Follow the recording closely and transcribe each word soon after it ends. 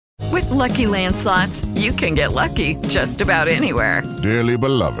Lucky Land Slots, you can get lucky just about anywhere. Dearly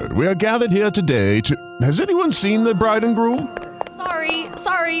beloved, we are gathered here today to... Has anyone seen the bride and groom?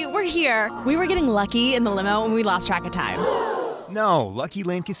 Sorry, we're here. We were getting lucky in the limo and we lost track of time. No, Lucky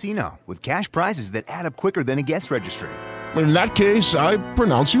Land Casino, with cash prizes that add up quicker than a guest registry. In that case, I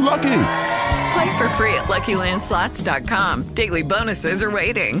pronounce you lucky. Play for free at LuckyLandSlots.com. Daily bonuses are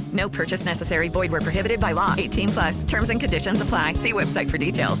waiting. No purchase necessary. Void where prohibited by law. 18+. Terms and conditions apply. See website for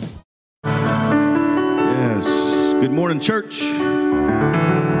details. Yes. Good morning, church.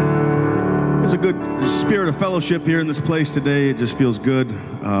 It's a good spirit of fellowship here in this place today. It just feels good.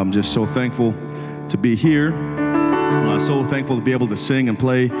 I'm just so thankful to be here. So thankful to be able to sing and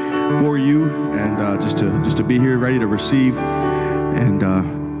play for you, and just to be here, ready to receive. And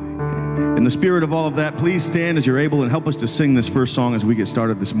in the spirit of all of that, please stand as you're able and help us to sing this first song as we get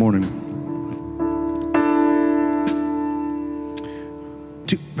started this morning.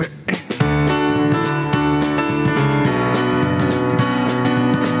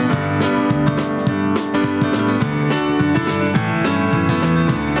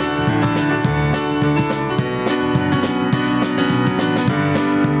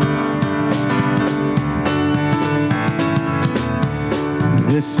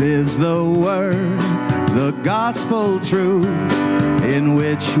 This is the word, the gospel truth in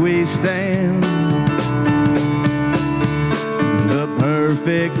which we stand. The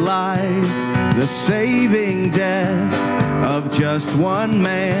perfect life, the saving death of just one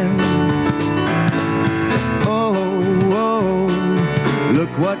man. Oh, oh,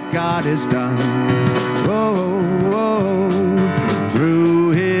 look what God has done. Oh, oh,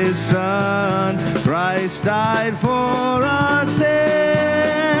 through his Son, Christ died for our sins.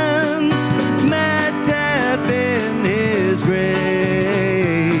 In his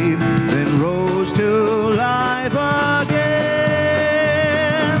grave, then rose to life again.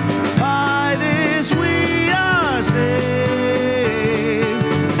 By this we are saved.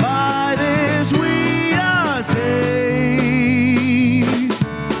 By this we are saved.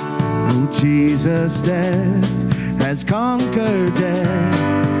 Oh, Jesus' death has conquered death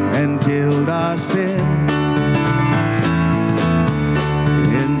and killed our sin.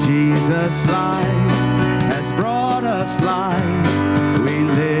 In Jesus' life brought us life, we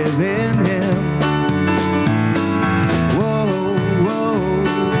live in him. Whoa, whoa,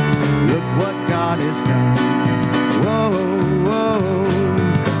 look what God has done. Whoa, whoa,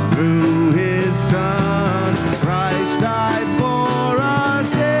 through his Son, Christ died for our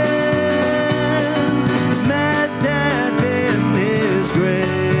sin, met death in his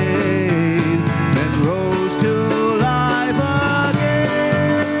grave, and rose to life again.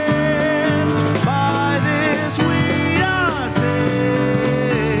 By this we are saved.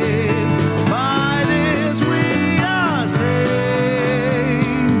 By this we are saved.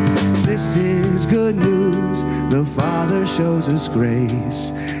 This is good news. The Father shows us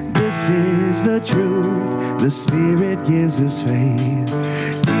grace. This is the truth. The Spirit gives us faith.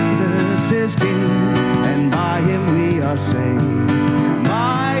 Jesus is King, and by him we are saved.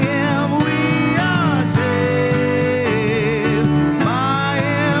 By him we are saved. By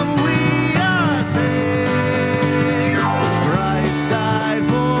him we are saved. Christ died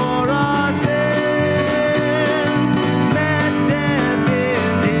for our sins, met death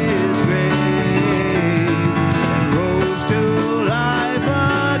in his grave, and rose to life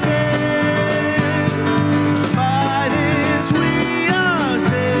again. By this we are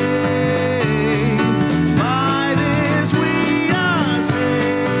saved. By this we are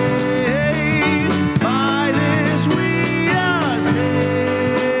saved. By this we are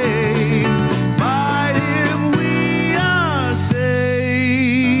saved. By him we are saved.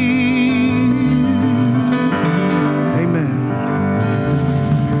 Amen.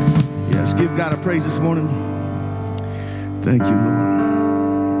 Yes, give God a praise this morning. Thank you, Lord.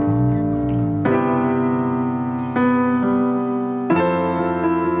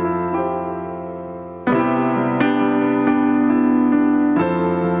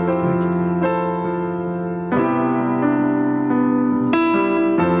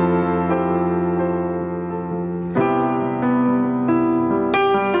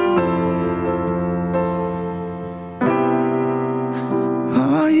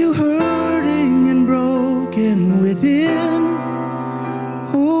 Are you hurting and broken within?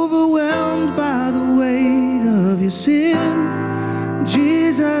 Overwhelmed by the weight of your sin?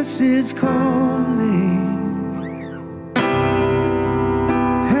 Jesus is calling.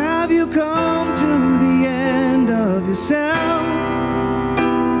 Have you come to the end of yourself?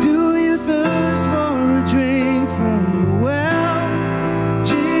 Do you thirst for a drink from the well?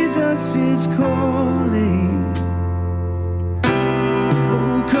 Jesus is calling.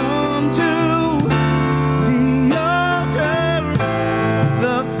 Oh, come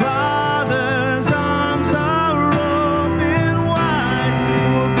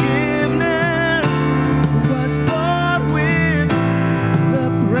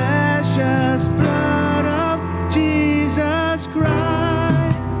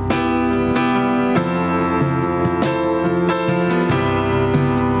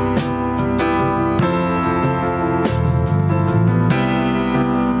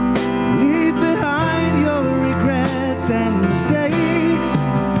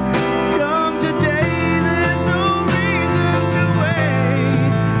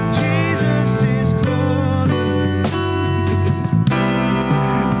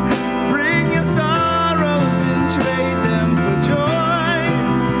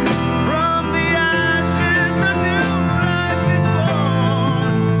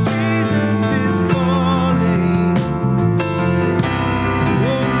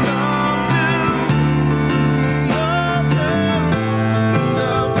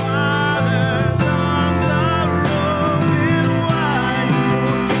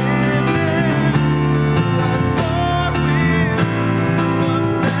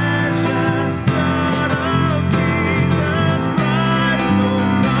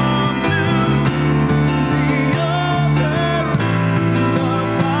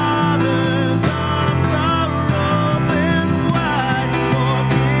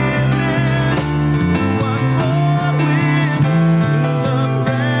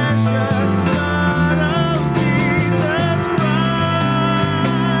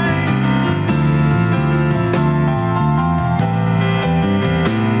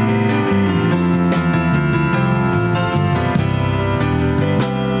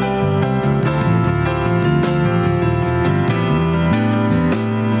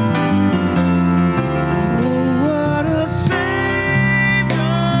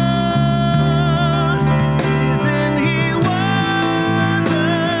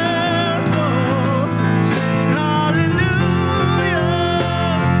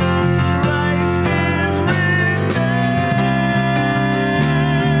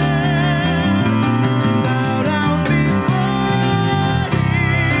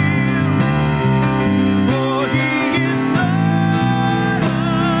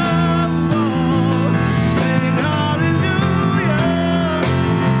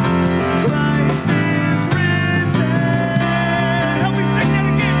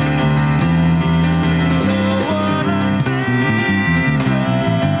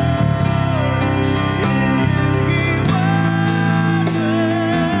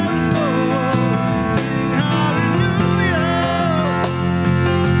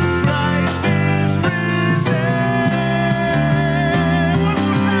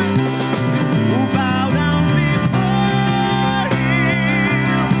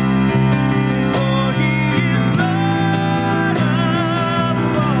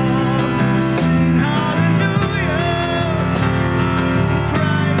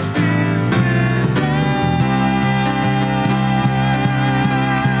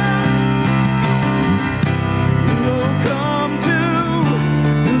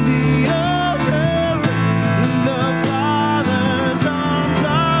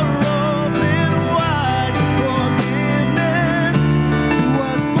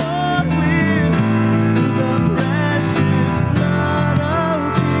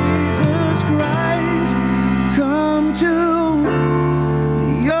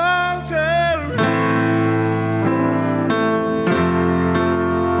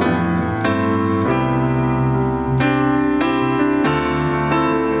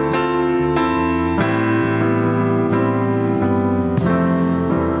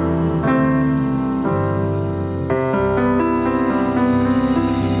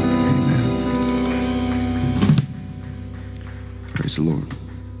Praise the Lord.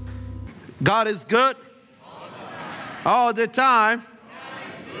 God is good all the time.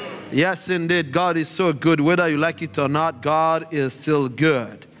 Yes, indeed. God is so good. Whether you like it or not, God is still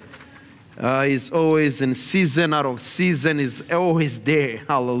good. He's always in season, out of season. He's always there.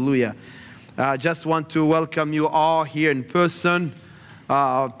 Hallelujah. I just want to welcome you all here in person.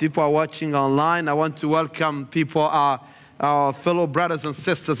 People are watching online. I want to welcome people, our fellow brothers and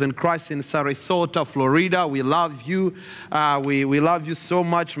sisters in Christ in Sarasota, Florida. We love you. We love you so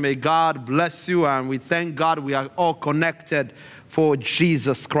much. May God bless you. And we thank God we are all connected for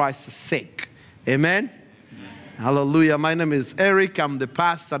Jesus Christ's sake. Amen? Hallelujah. My name is Eric. I'm the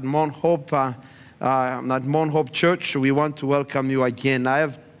pastor at Mount Hope, Church. We want to welcome you again. I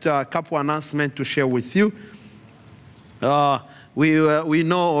have a couple announcements to share with you. We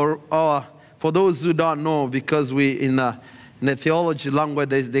know, or for those who don't know, because we in the theology language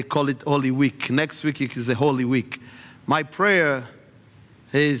they call it Holy Week. Next week is a Holy Week. My prayer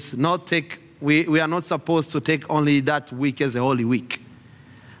is we are not supposed to take only that week as a Holy Week.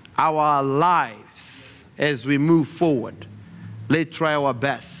 Our lives as we move forward, let's try our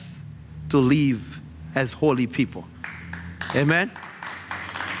best to live as holy people. Amen.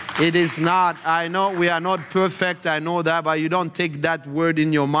 It is not, I know we are not perfect, I know that, but you don't take that word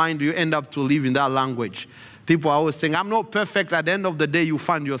in your mind, you end up to live in that language. People are always saying, I'm not perfect. At the end of the day, you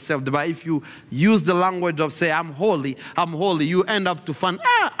find yourself. But if you use the language of say, I'm holy, you end up to find,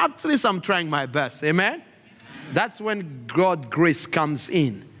 at least I'm trying my best. Amen? That's when God's grace comes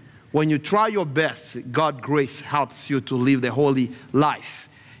in. When you try your best, God's grace helps you to live the holy life.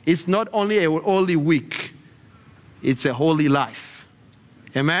 It's not only a holy week, it's a holy life.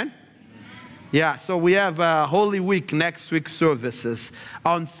 Amen? Yeah, so we have a Holy Week next week services.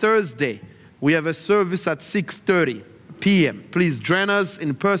 On Thursday, we have a service at 6:30 p.m. Please join us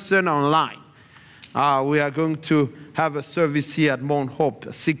in person, online. We are going to have a service here at Mount Hope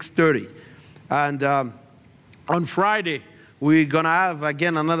at 6:30. And on Friday, we're going to have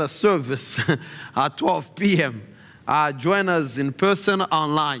again another service at 12 p.m. Join us in person,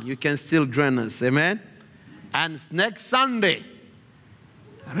 online. You can still join us. Amen? And next Sunday,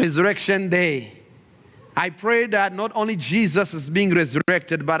 Resurrection Day. I pray that not only Jesus is being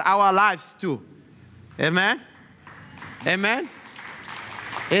resurrected, but our lives too. Amen? Amen?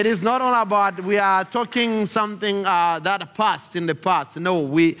 It is not all about we are talking something that passed in the past.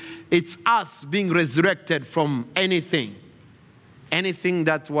 No, it's us being resurrected from anything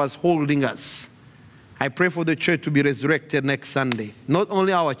that was holding us. I pray for the church to be resurrected next Sunday. Not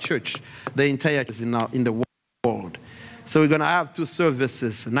only our church, the entire church in the world. So we're going to have two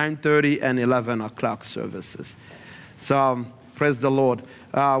services, 9:30 and 11 o'clock services. So praise the Lord.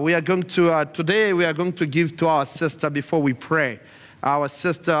 We are going to, today we are going to give to our sister before we pray. Our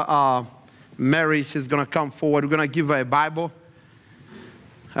sister Mary, she's going to come forward. We're going to give her a Bible.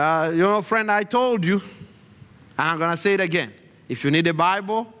 Friend, I told you, and I'm going to say it again. If you need a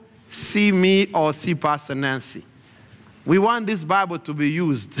Bible, see me or see Pastor Nancy. We want this Bible to be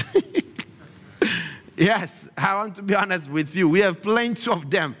used. Yes, I want to be honest with you. We have plenty of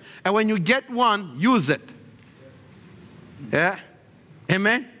them. And when you get one, use it. Yeah?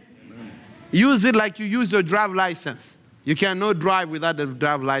 Amen? Use it like you use your drive license. You cannot drive without the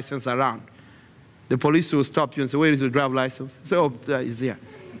drive license around. The police will stop you and say, where is your drive license? Say, oh, it's here.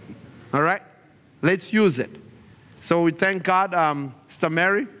 All right? Let's use it. So we thank God. Sister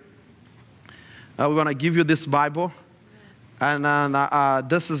Mary, we're going to give you this Bible. And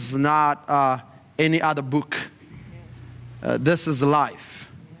this is not any other book. This is life.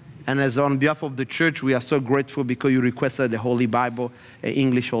 And as on behalf of the church, we are so grateful because you requested the Holy Bible, an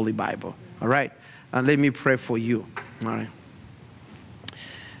English Holy Bible. All right? And let me pray for you. All right?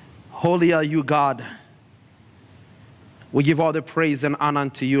 Holy are you, God. We give all the praise and honor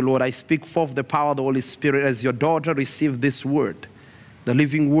unto you, Lord. I speak forth the power of the Holy Spirit as your daughter receive this word, the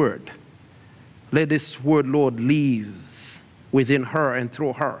living word. Let this word, Lord, live within her and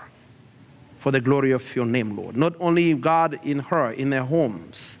through her, for the glory of your name, Lord. Not only God in her, in their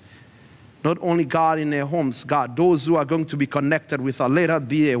homes. Not only God in their homes, God, those who are going to be connected with her, let her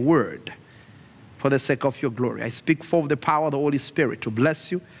be a word for the sake of your glory. I speak forth the power of the Holy Spirit to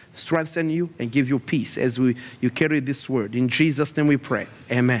bless you, strengthen you, and give you peace as you carry this word. In Jesus' name we pray.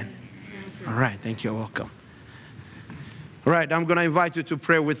 Amen. All right, thank you. You're welcome. All right, I'm going to invite you to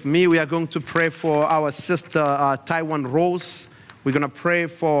pray with me. We are going to pray for our sister, Taiwan Rose. We're going to pray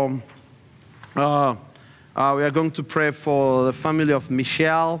for... we are going to pray for the family of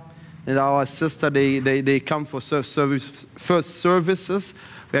Michelle and our sister. They come for first services.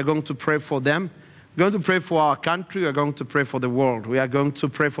 We are going to pray for them. We're going to pray for our country. We are going to pray for the world. We are going to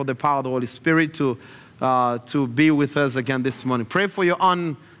pray for the power of the Holy Spirit to to be with us again this morning. Pray for your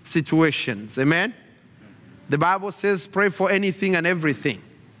own situations. Amen? The Bible says pray for anything and everything.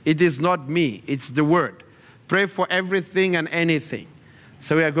 It is not me. It's the word. Pray for everything and anything.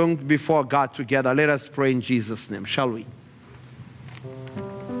 So we are going before God together. Let us pray in Jesus' name, shall we?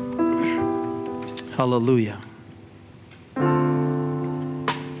 Hallelujah.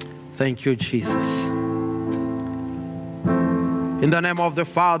 Thank you, Jesus. In the name of the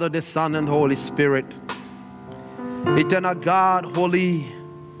Father, the Son, and the Holy Spirit, eternal God, holy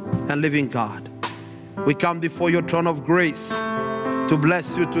and living God, we come before your throne of grace to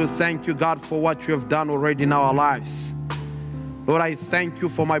bless you, to thank you, God, for what you have done already in our lives. Lord, I thank you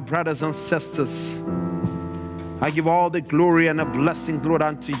for my brothers and sisters. I give all the glory and the blessing, Lord,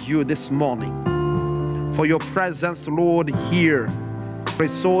 unto you this morning. For your presence, Lord, here,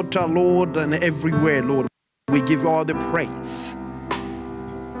 Resota, Lord, and everywhere, Lord, we give you all the praise.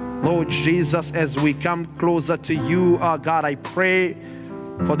 Lord Jesus, as we come closer to you, our God, I pray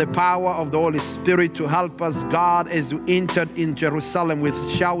for the power of the Holy Spirit to help us, God, as you entered in Jerusalem with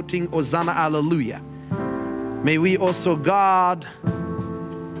shouting, Hosanna, Hallelujah. May we also, God,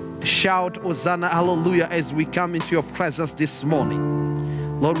 shout Hosanna, Hallelujah, as we come into your presence this morning.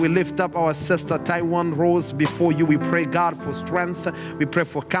 Lord, we lift up our sister Taiwan Rose before you. We pray, God, for strength. We pray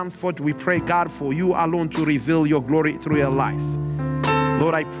for comfort. We pray, God, for you alone to reveal your glory through your life.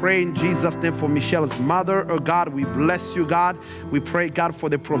 Lord, I pray in Jesus' name for Michelle's mother. Oh God, we bless you, God. We pray, God, for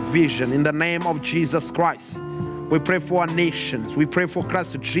the provision in the name of Jesus Christ. We pray for our nations. We pray for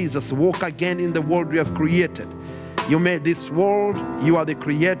Christ Jesus. Walk again in the world you have created. You made this world. You are the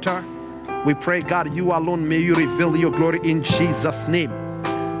creator. We pray, God, you alone, may you reveal your glory in Jesus' name.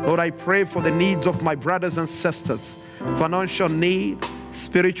 Lord, I pray for the needs of my brothers and sisters. Financial need,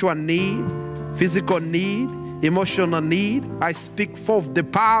 spiritual need, physical need, emotional need. I speak forth the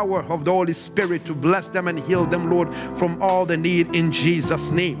power of the Holy Spirit to bless them and heal them, Lord, from all the need in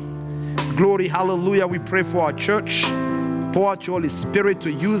Jesus' name. Glory, hallelujah. We pray for our church. Pour out your Holy Spirit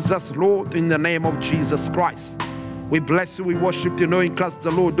to use us, Lord, in the name of Jesus Christ. We bless you, we worship you, knowing Christ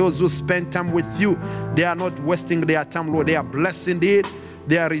the Lord. Those who spend time with you, they are not wasting their time, Lord. They are blessed indeed.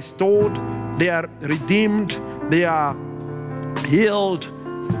 They are restored. They are redeemed. They are healed.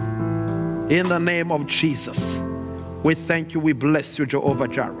 In the name of Jesus, we thank you. We bless you, Jehovah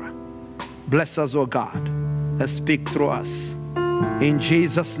Jireh. Bless us, O God, and speak through us. In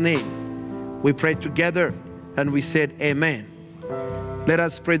Jesus' name, we pray together and we said, Amen. Let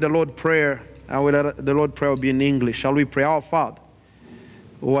us pray the Lord's Prayer. The Lord's Prayer will be in English. Shall we pray? Our Father,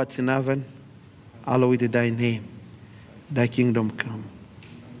 who art in heaven, hallowed be thy name. Thy kingdom come.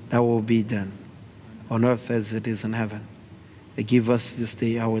 Thy will be done on earth as it is in heaven. Give us this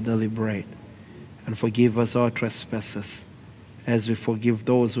day our daily bread, and forgive us our trespasses, as we forgive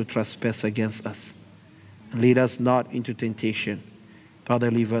those who trespass against us. And lead us not into temptation, but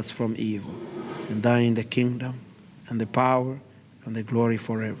deliver us from evil. And thine is the kingdom, and the power, and the glory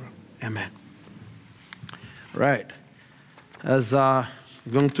forever. Amen. Right. As we're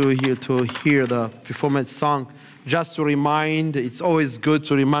going to hear the performance song, just to remind, it's always good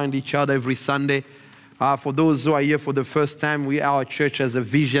to remind each other every Sunday. For those who are here for the first time, our church has a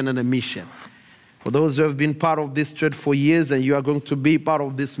vision and a mission. For those who have been part of this church for years and you are going to be part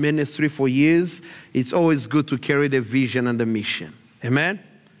of this ministry for years, it's always good to carry the vision and the mission. Amen?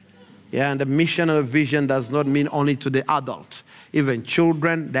 Yeah, and the mission and the vision does not mean only to the adult. Even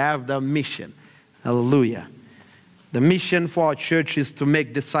children, they have the mission. Hallelujah. The mission for our church is to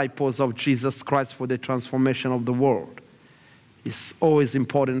make disciples of Jesus Christ for the transformation of the world. It's always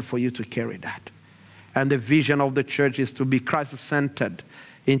important for you to carry that. And the vision of the church is to be Christ-centered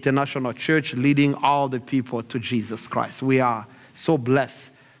international church, leading all the people to Jesus Christ. We are so blessed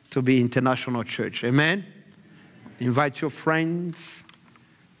to be international church. Amen? Invite your friends.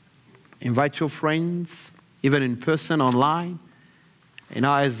 Invite your friends, even in person, online. You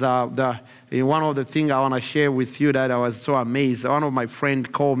know, as one of the things I want to share with you that I was so amazed, one of my friends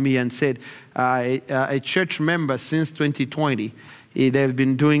called me and said, a church member since 2020, they've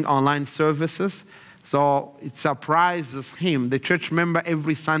been doing online services. So it surprises him. The church member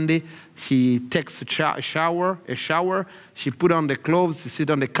every Sunday, she takes a shower, she put on the clothes, she sit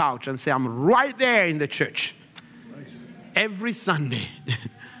on the couch and say, I'm right there in the church. Nice. Every Sunday. Nice.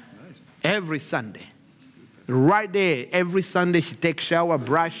 Every Sunday. Right there, every Sunday she takes shower,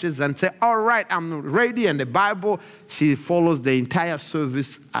 brushes, and say, all right, I'm ready. And the Bible, she follows the entire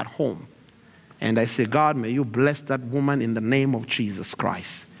service at home. And I say, God, may you bless that woman in the name of Jesus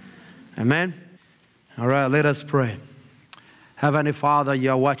Christ. Amen. All right, let us pray. Heavenly Father, you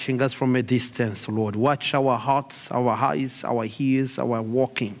are watching us from a distance, Lord. Watch our hearts, our eyes, our ears, our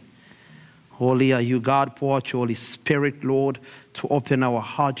walking. Holy are you, God. Pour out your Holy Spirit, Lord, to open our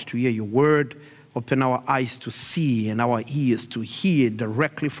heart to hear your word, open our eyes to see and our ears to hear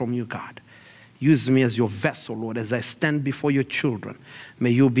directly from you, God. Use me as your vessel, Lord, as I stand before your children. May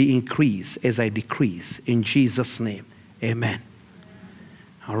you be increased as I decrease. In Jesus' name, amen.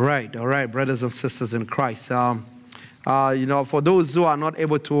 All right, brothers and sisters in Christ. For those who are not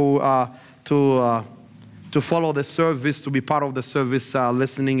able to follow the service, to be part of the service,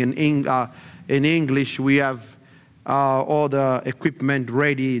 listening in English, we have all the equipment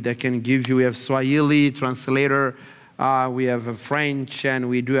ready that can give you. We have Swahili translator, we have French, and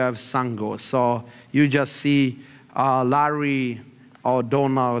we do have Sango. So you just see Larry or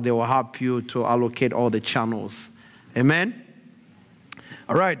Donna, they will help you to allocate all the channels. Amen?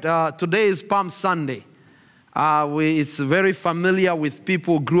 All right, today is Palm Sunday. It's very familiar with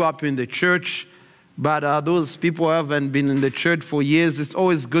people who grew up in the church, but those people who haven't been in the church for years, it's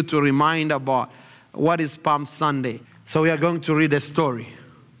always good to remind about what is Palm Sunday. So we are going to read a story.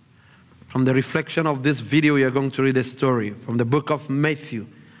 From the reflection of this video, we are going to read a story from the book of Matthew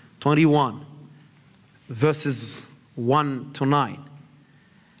 21, verses 1 to 9.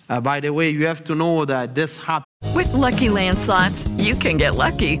 By the way, you have to know that this happened. With Lucky Land Slots, you can get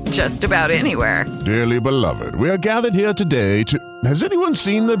lucky just about anywhere. Dearly beloved, we are gathered here today to... Has anyone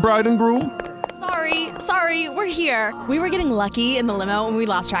seen the bride and groom? Sorry, we're here. We were getting lucky in the limo and we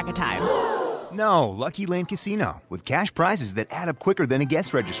lost track of time. No, Lucky Land Casino, with cash prizes that add up quicker than a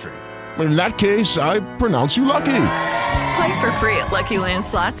guest registry. In that case, I pronounce you lucky. Play for free at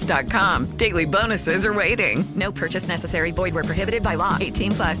LuckyLandSlots.com. Daily bonuses are waiting. No purchase necessary. Void where prohibited by law.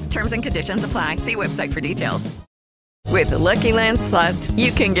 18+. Terms and conditions apply. See website for details. With Lucky Land Slots,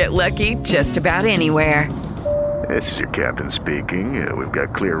 you can get lucky just about anywhere. This is your captain speaking. We've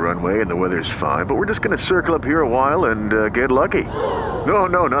got clear runway and the weather's fine, but we're just going to circle up here a while and get lucky.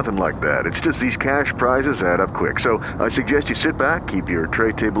 No, nothing like that. It's just these cash prizes add up quick. So I suggest you sit back, keep your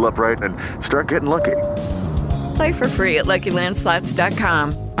tray table upright, and start getting lucky. Play for free at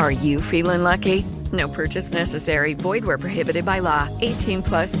LuckyLandSlots.com. Are you feeling lucky? No purchase necessary. Void where prohibited by law.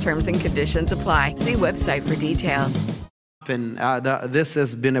 18+ terms and conditions apply. See website for details. This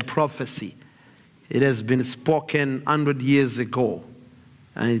has been a prophecy. It has been spoken 100 years ago.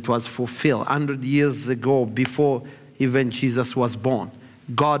 And it was fulfilled 100 years ago before even Jesus was born.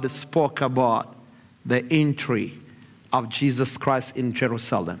 God spoke about the entry of Jesus Christ in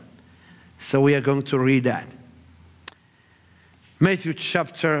Jerusalem. So we are going to read that. Matthew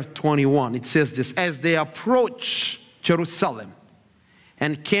chapter 21, it says this: as they approached Jerusalem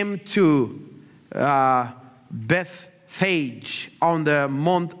and came to Bethphage on the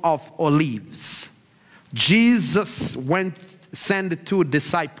Mount of Olives, Jesus sent 2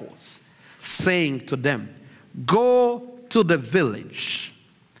 disciples, saying to them, go to the village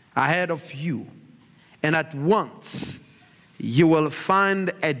ahead of you, and at once you will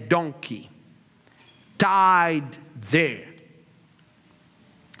find a donkey tied there,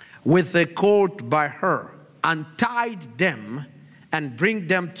 with a colt by her. Untie them and bring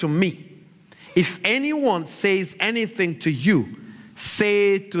them to me. If anyone says anything to you,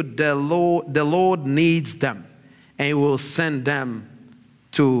 say to the Lord needs them, and he will send them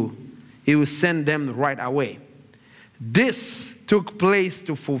right away. This took place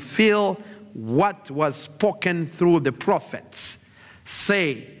to fulfill what was spoken through the prophets.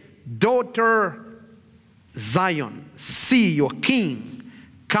 Say, daughter Zion, see your king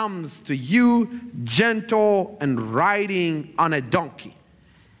comes to you, gentle and riding on a donkey,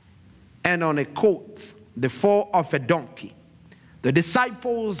 and on a colt, the foal of a donkey. The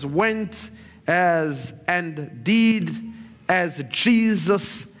disciples went and did as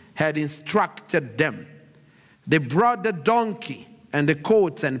Jesus had instructed them. They brought the donkey and the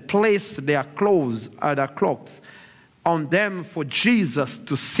colt and placed their cloaks on them for Jesus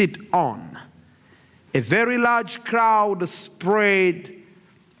to sit on. A very large crowd spread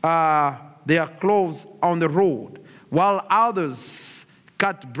their clothes on the road, while others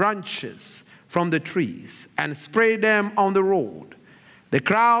cut branches from the trees and spread them on the road. The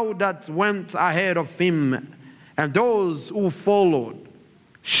crowd that went ahead of him and those who followed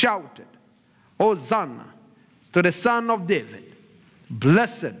shouted, Hosanna to the Son of David.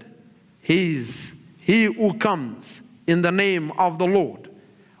 Blessed is he who comes in the name of the Lord.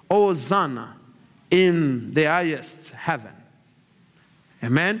 Hosanna in the highest heaven.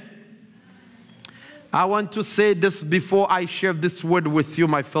 Amen. I want to say this before I share this word with you,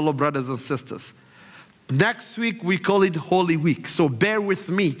 my fellow brothers and sisters. Next week, we call it Holy Week, so bear with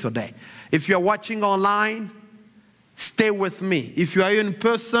me today. If you're watching online, stay with me. If you are in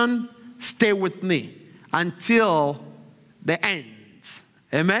person, stay with me until the end.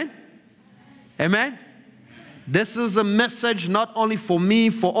 Amen? Amen? This is a message not only for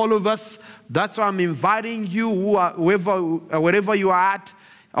me, for all of us. That's why I'm inviting you, wherever you are at,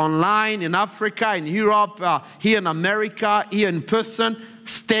 online, in Africa, in Europe, here in America, here in person,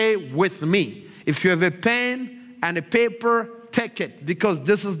 stay with me. If you have a pen and a paper, take it, because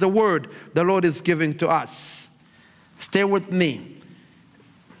this is the word the Lord is giving to us. Stay with me.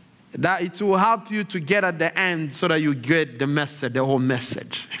 That it will help you to get at the end so that you get the message, the whole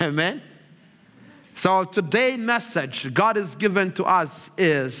message. Amen? So today's message God has given to us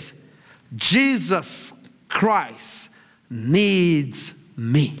is, Jesus Christ needs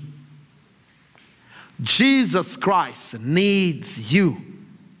me. Jesus Christ needs you.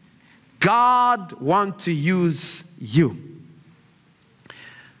 God wants to use you.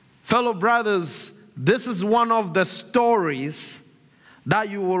 Fellow brothers, this is one of the stories that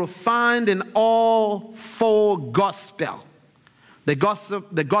you will find in all four Gospels. The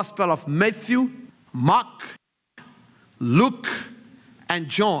Gospel of Matthew, Mark, Luke, and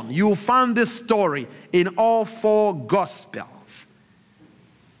John. You will find this story in all four Gospels.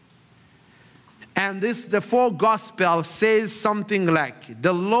 And the four Gospels says something like,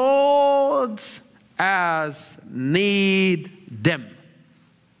 the Lord has need them.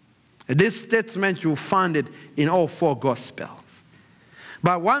 This statement, you'll find it in all four Gospels.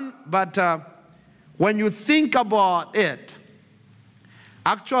 But when you think about it,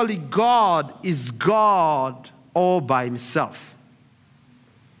 actually God is God all by himself.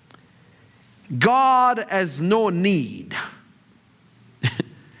 God has no need.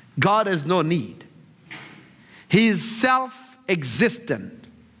 God has no need. He is self-existent.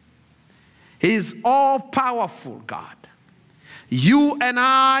 He is all-powerful God. You and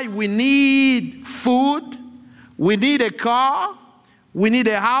I, we need food. We need a car. We need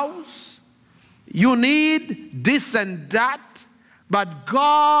a house. You need this and that. But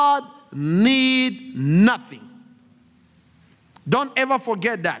God needs nothing. Don't ever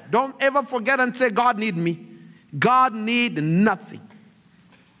forget that. Don't ever forget and say, God need me. God need nothing.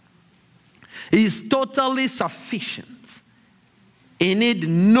 He is totally sufficient. He need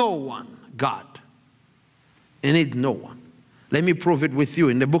no one, God. He need no one. Let me prove it with you.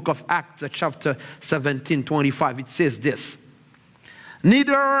 In the book of Acts, chapter 17, 25, it says this.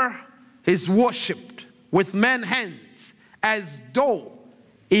 Neither is worshipped with men's hands as though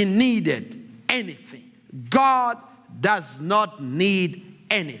he needed anything. God does not need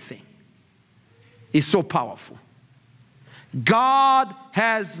anything. He's so powerful. God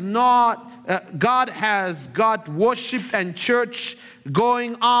has got worship and church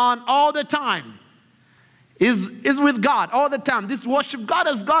going on all the time. Is with God all the time. This worship, God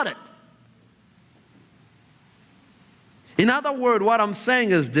has got it. In other words, what I'm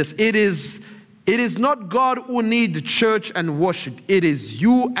saying is this. It is not God who needs church and worship. It is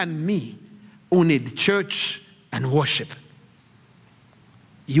you and me who need church and worship.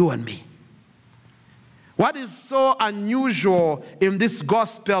 You and me. What is so unusual in this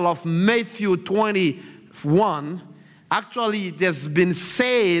Gospel of Matthew 21, actually it has been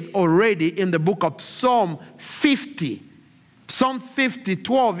said already in the book of Psalm 50. Psalm 50,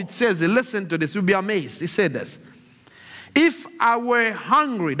 12, it says, listen to this, you'll be amazed. It said this. If I were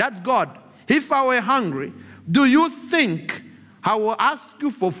hungry, that's God. If I were hungry, do you think I will ask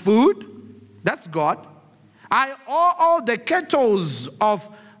you for food? That's God. I owe all the cattle of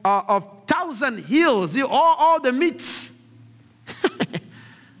 1,000 hills, all the meats.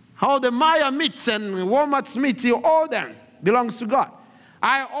 All the Maya meats and Walmart's meats, all them belongs to God.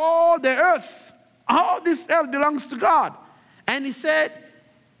 I owe the earth. All this earth belongs to God. And he said,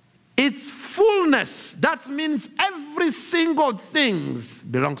 its fullness, that means every single thing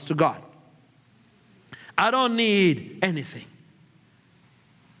belongs to God. I don't need anything.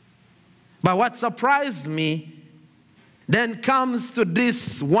 But what surprised me then comes to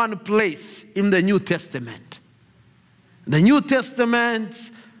this one place in the New Testament. The New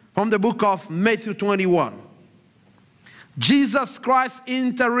Testament from the book of Matthew 21. Jesus Christ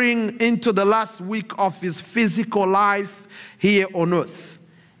entering into the last week of his physical life here on earth.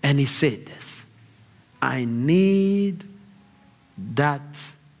 And he said this, I need that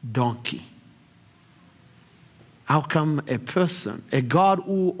donkey. How come a person, a God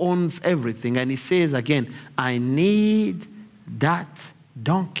who owns everything, and he says again, I need that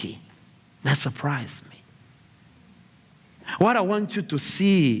donkey? That surprised me. What I want you to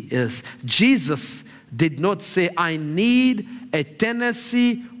see is Jesus did not say, I need a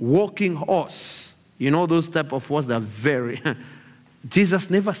Tennessee walking horse. You know those type of horses that are very... Jesus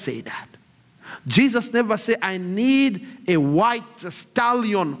never said that. Jesus never said, I need a white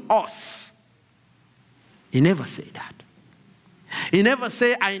stallion horse. He never said that. He never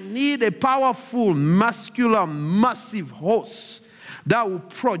said, I need a powerful, muscular, massive host that will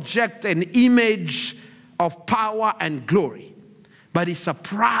project an image of power and glory. But he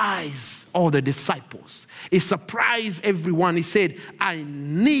surprised all the disciples. He surprised everyone. He said, I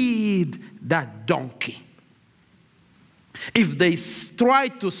need that donkey. If they try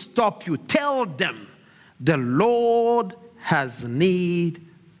to stop you, tell them the Lord has need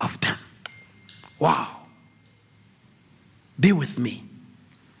of them. Wow. Be with me.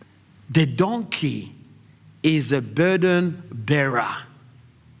 The donkey is a burden bearer.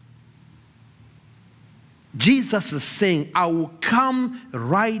 Jesus is saying, I will come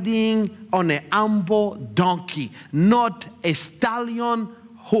riding on a humble donkey, not a stallion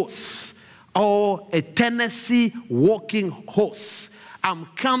horse or a Tennessee walking horse. I'm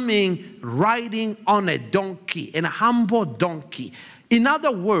coming riding on a donkey, a humble donkey. In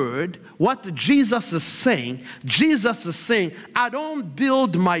other words, what Jesus is saying, I don't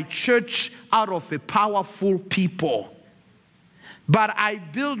build my church out of a powerful people, but I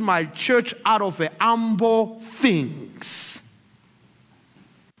build my church out of humble things.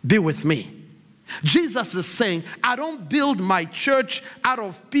 Be with me. Jesus is saying, I don't build my church out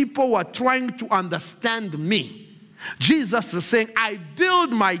of people who are trying to understand me. Jesus is saying, I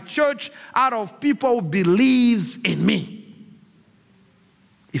build my church out of people who believes in me.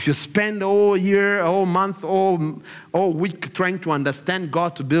 If you spend all year, all month, all week trying to understand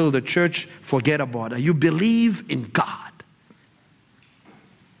God to build a church, forget about it. You believe in God.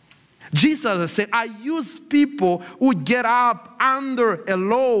 Jesus said, I use people who get up under a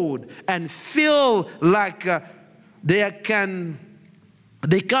load and feel like they can't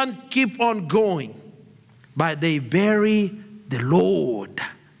keep on going. But they bury the load.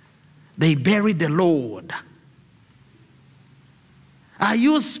 They bury the load. I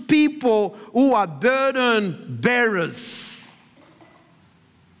use people who are burden bearers.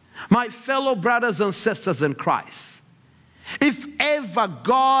 My fellow brothers and sisters in Christ, if ever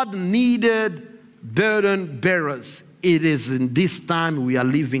God needed burden bearers, it is in this time we are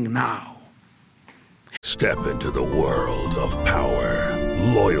living now. Step into the world of power,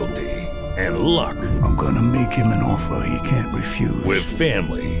 loyalty, and luck. I'm gonna make him an offer he can't refuse. With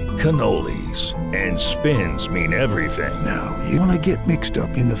family, cannolis, and spins mean everything. Now, you wanna get mixed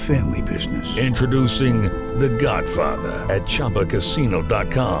up in the family business. Introducing The Godfather at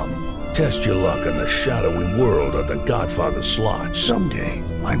ChumbaCasino.com. Test your luck in the shadowy world of The Godfather slot. Someday,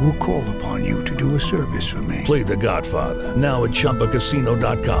 I will call upon you to do a service for me. Play The Godfather, now at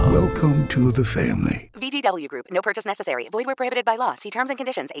ChumbaCasino.com. Welcome to the family. VGW Group. No purchase necessary. Void where prohibited by law. See terms and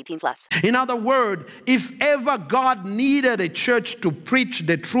conditions. 18+. In other words, if ever God needed a church to preach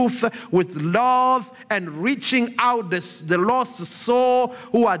the truth with love and reaching out the lost soul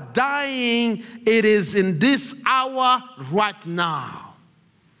who are dying, it is in this hour right now.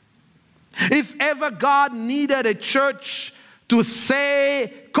 If ever God needed a church to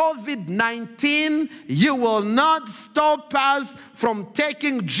say, COVID-19, you will not stop us from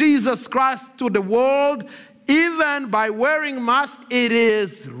taking Jesus Christ to the world, even by wearing masks, it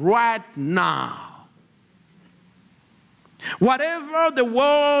is right now. Whatever the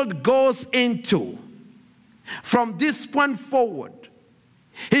world goes into, from this point forward,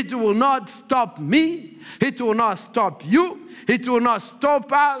 it will not stop me, it will not stop you, it will not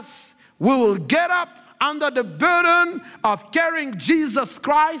stop us. We will get up under the burden of carrying Jesus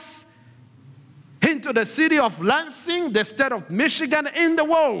Christ into the city of Lansing, the state of Michigan, in the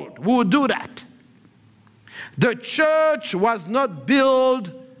world. We will do that. The church was not built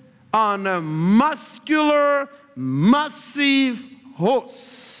on a muscular, massive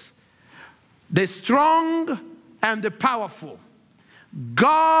horse. The strong and the powerful.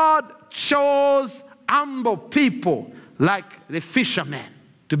 God chose humble people like the fishermen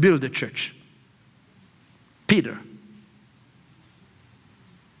to build the church. Peter.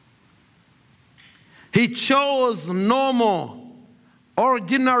 He chose normal,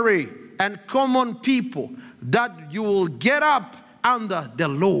 ordinary, and common people that you will get up under the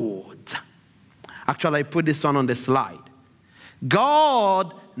Lord. Actually, I put this on the slide.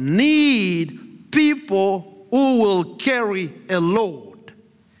 God needs people who will carry a load.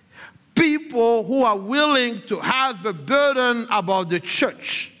 People who are willing to have a burden about the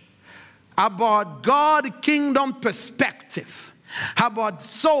church, about God's kingdom perspective, about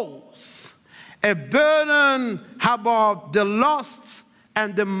souls, a burden about the lost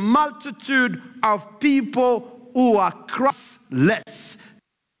and the multitude of people who are Christless.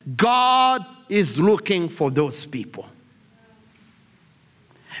 God is looking for those people.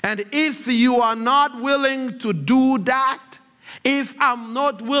 And if you are not willing to do that, If I'm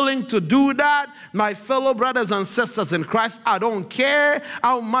not willing to do that, my fellow brothers and sisters in Christ, I don't care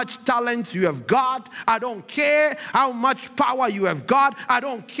how much talent you have got. I don't care how much power you have got. I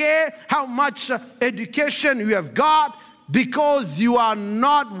don't care how much education you have got, because you are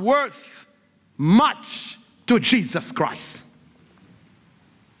not worth much to Jesus Christ.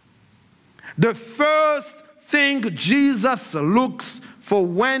 The first thing Jesus looks for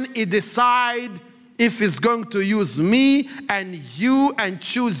when he decides if he's going to use me and you and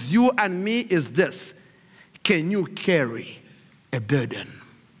choose you and me is this: can you carry a burden?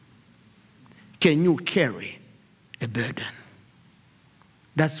 Can you carry a burden?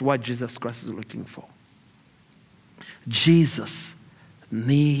 That's what Jesus Christ is looking for. Jesus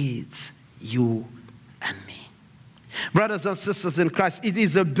needs you and me. Brothers and sisters in Christ, it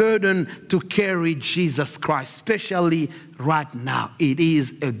is a burden to carry Jesus Christ, especially right now. It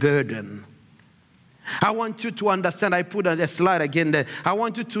is a burden. I want you to understand, I put a slide again there. I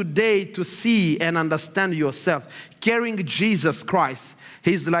want you today to see and understand yourself. Carrying Jesus Christ,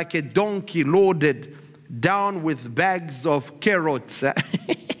 he's like a donkey loaded down with bags of carrots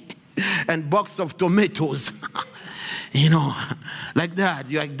and box of tomatoes. You know, like that.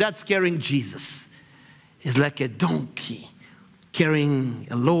 That's carrying Jesus. It's like a donkey carrying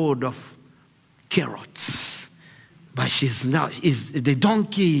a load of carrots. But the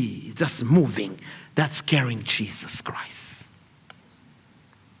donkey is just moving. That's carrying Jesus Christ.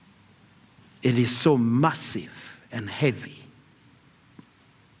 It is so massive and heavy.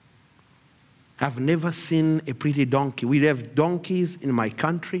 I've never seen a pretty donkey. We have donkeys in my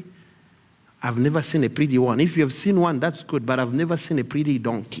country. I've never seen a pretty one. If you have seen one, that's good, but I've never seen a pretty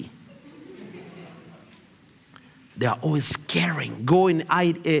donkey. They are always carrying. Go in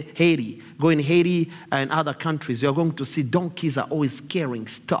Haiti and other countries, you're going to see donkeys are always carrying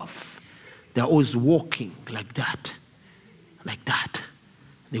stuff. They're always walking like that. Like that.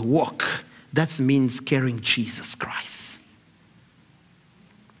 They walk. That means carrying Jesus Christ.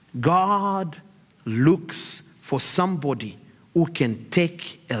 God looks for somebody who can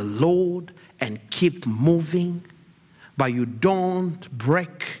take a load and keep moving, but you don't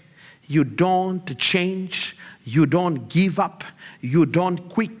break, you don't change, you don't give up, you don't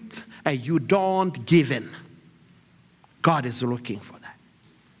quit, and you don't give in. God is looking for that.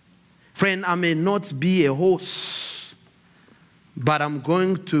 Friend, I may not be a horse, but I'm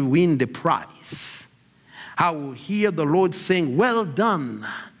going to win the prize. I will hear the Lord saying, "Well done,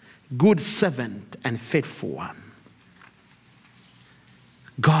 good servant and faithful one."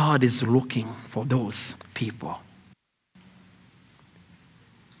 God is looking for those people.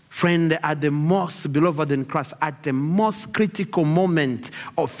 Friend, at the most beloved in Christ, at the most critical moment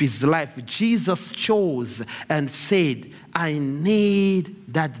of his life, Jesus chose and said, "I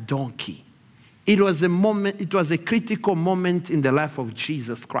need that donkey." It was a critical moment in the life of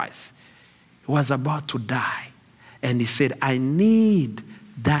Jesus Christ. He was about to die. And he said, "I need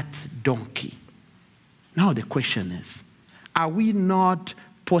that donkey." Now the question is, are we not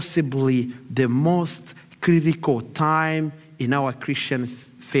possibly the most critical time in our Christian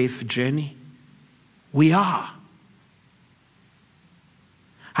faith journey? We are.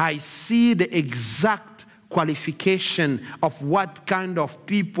 I see the exact qualification of what kind of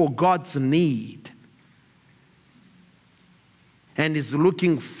people God's need and is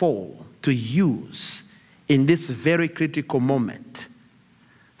looking for to use in this very critical moment.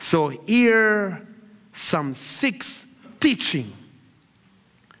 So here some 6 teaching.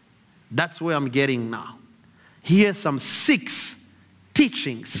 That's where I'm getting now. Here's some 6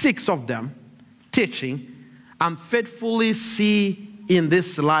 teaching, 6 of them teaching, and faithfully see in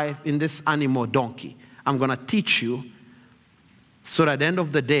this life, in this animal donkey. I'm going to teach you so that at the end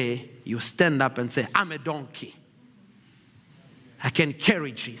of the day, you stand up and say, "I'm a donkey. I can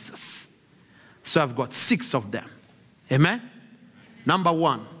carry Jesus." So I've got 6 of them. Amen? Number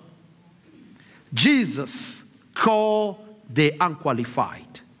 1, Jesus called the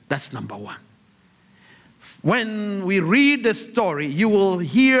unqualified. That's number 1. When we read the story, you will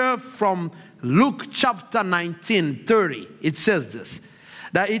hear from Luke chapter 19:30. It says this,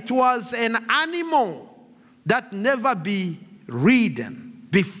 that it was an animal that never be ridden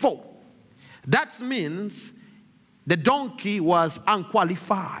before. That means the donkey was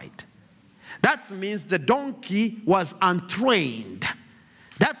unqualified. That means the donkey was untrained.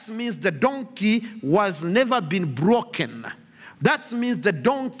 That means the donkey was never been broken. That means the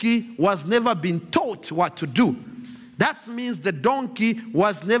donkey was never been taught what to do. That means the donkey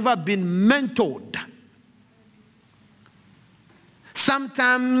was never been mentored.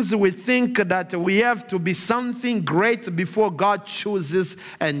 Sometimes we think that we have to be something great before God chooses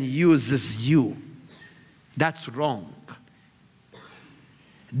and uses you. That's wrong.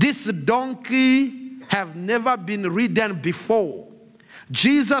 This donkey have never been ridden before.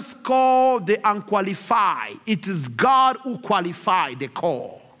 Jesus called the unqualified. It is God who qualified the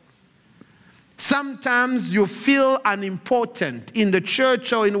call. Sometimes you feel unimportant in the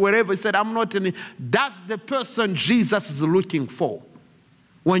church or in wherever. He said, I'm not in it. That's the person Jesus is looking for.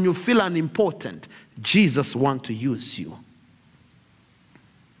 When you feel unimportant, Jesus wants to use you.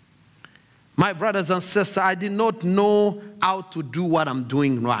 My brothers and sisters, I did not know how to do what I'm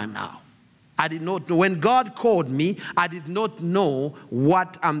doing right now. I did not know. When God called me, I did not know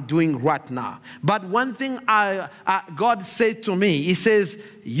what I'm doing right now. But one thing God said to me, he says,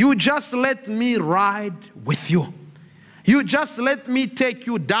 you just let me ride with you. You just let me take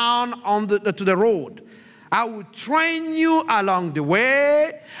you down to the road. I will train you along the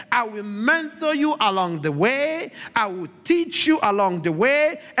way. I will mentor you along the way. I will teach you along the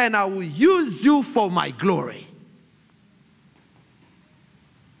way. And I will use you for my glory.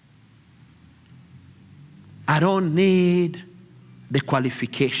 I don't need the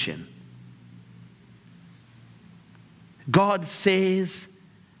qualification. God says,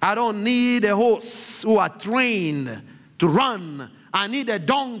 I don't need a horse who are trained to run. I need a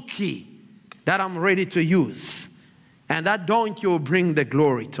donkey that I'm ready to use. And that donkey will bring the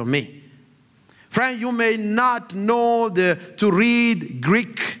glory to me. Friend, you may not know to read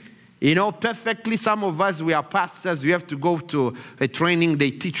Greek, perfectly. Some of us, we are pastors. We have to go to a training.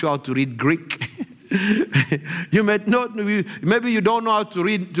 They teach you how to read Greek. You may not, maybe you don't know how to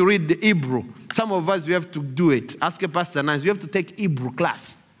read the Hebrew. Some of us, we have to do it. Ask a pastor nice. You have to take Hebrew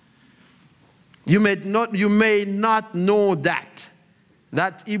class. You may not know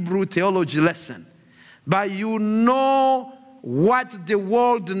that Hebrew theology lesson, but you know what the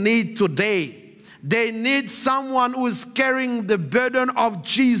world needs today. They need someone who is carrying the burden of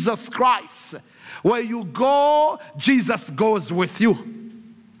Jesus Christ. Where you go, Jesus goes with you.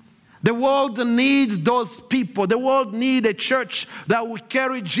 The world needs those people. The world needs a church that will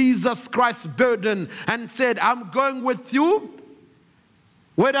carry Jesus Christ's burden and said, I'm going with you.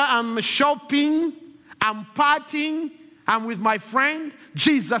 Whether I'm shopping, I'm partying, I'm with my friend,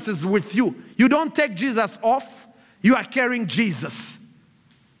 Jesus is with you. You don't take Jesus off. You are carrying Jesus.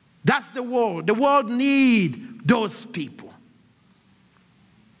 That's the world. The world needs those people.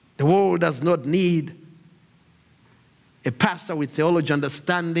 The world does not need a pastor with theology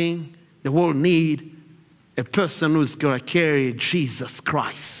understanding. The world needs a person who's going to carry Jesus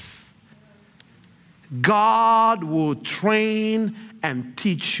Christ. God will train and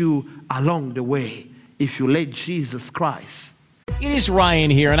teach you along the way if you let Jesus Christ. It is Ryan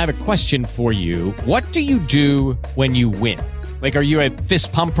here, and I have a question for you. What do you do when you win? Like, are you a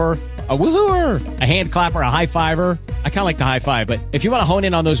fist pumper, a woohooer, a hand clapper, a high fiver? I kind of like the high five, but if you want to hone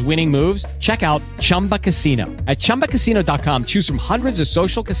in on those winning moves, check out Chumba Casino. At ChumbaCasino.com, choose from hundreds of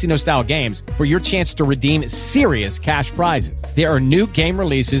social casino-style games for your chance to redeem serious cash prizes. There are new game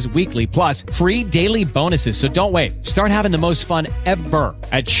releases weekly, plus free daily bonuses, so don't wait. Start having the most fun ever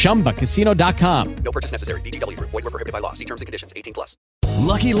at ChumbaCasino.com. No purchase necessary. VGW Group. Void where prohibited by law. See terms and conditions. 18+.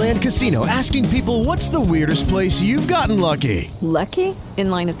 Lucky Land Casino, asking people, what's the weirdest place you've gotten lucky? Lucky? In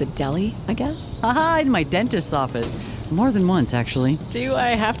line at the deli, I guess? Aha, in my dentist's office. More than once, actually. Do I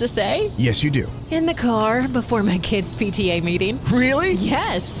have to say? Yes, you do. In the car before my kids' PTA meeting. Really?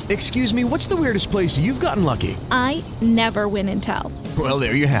 Yes. Excuse me, what's the weirdest place you've gotten lucky? I never win and tell. Well,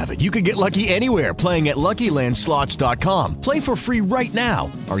 there you have it. You can get lucky anywhere, playing at LuckyLandSlots.com. Play for free right now.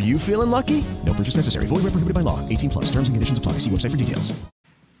 Are you feeling lucky? No purchase necessary. Void where prohibited by law. 18+. Terms and conditions apply. See website for details.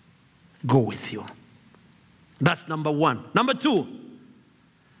 Go with you. That's number one. Number two.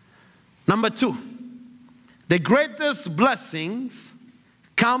 The greatest blessings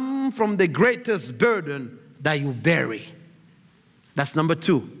come from the greatest burden that you bear. That's number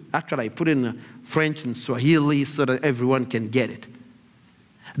two. Actually, I put in French and Swahili so that everyone can get it.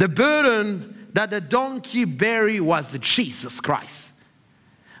 The burden that the donkey buried was Jesus Christ.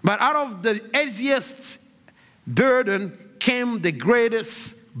 But out of the heaviest burden came the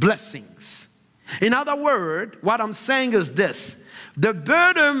greatest blessings. In other words, what I'm saying is this. The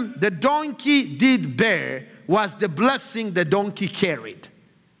burden the donkey did bear was the blessing the donkey carried.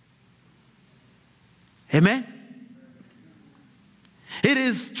 Amen? It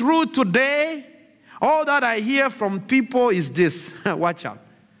is true today. All that I hear from people is this. Watch out.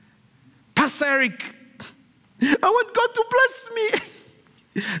 Pastor Eric, I want God to bless me.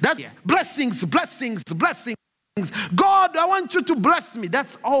 That's blessings. God, I want you to bless me.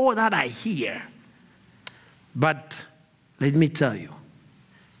 That's all that I hear. But let me tell you,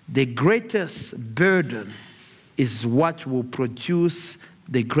 the greatest burden is what will produce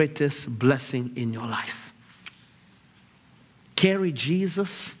the greatest blessing in your life. carry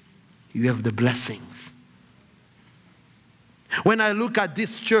Jesus, you have the blessings. When I look at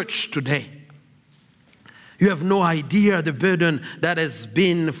this church today, you have no idea the burden that has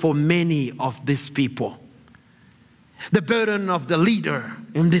been for many of these people. The burden of the leader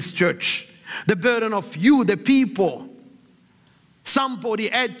in this church. The burden of you, the people. Somebody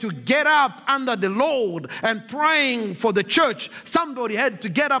had to get up under the Lord and praying for the church. Somebody had to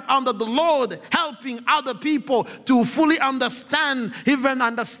get up under the Lord helping other people to fully understand, even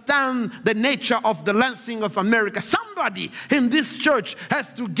understand the nature of the Lansing of America. Somebody in this church has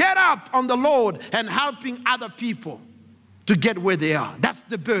to get up on the Lord and helping other people to get where they are. That's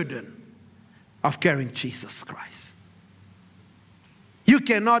the burden of carrying Jesus Christ. You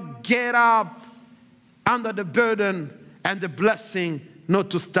cannot get up under the burden and the blessing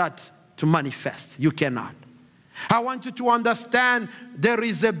not to start to manifest. You cannot. I want you to understand there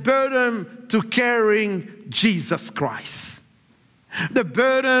is a burden to carrying Jesus Christ. The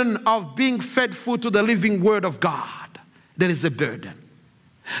burden of being faithful to the living word of God. There is a burden.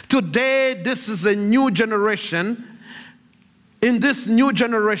 Today, this is a new generation. In this new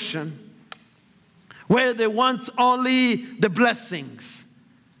generation, where they want only the blessings.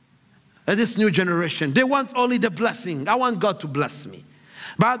 This new generation, they want only the blessing. I want God to bless me.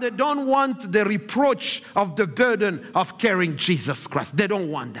 But they don't want the reproach of the burden of carrying Jesus Christ. They don't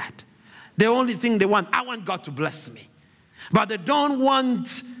want that. The only thing they want, I want God to bless me. But they don't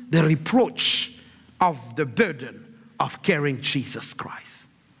want the reproach of the burden of carrying Jesus Christ.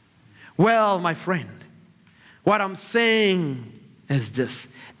 Well, my friend, what I'm saying is this.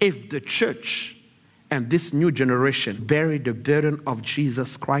 If the church and this new generation bury the burden of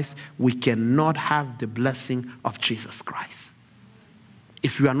Jesus Christ, we cannot have the blessing of Jesus Christ.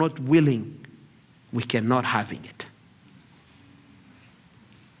 If we are not willing, we cannot have it.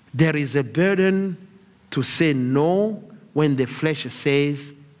 There is a burden to say no when the flesh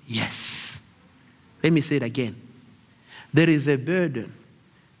says yes. Let me say it again. There is a burden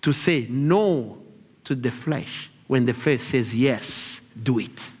to say no to the flesh when the flesh says yes, do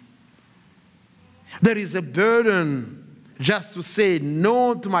it. There is a burden just to say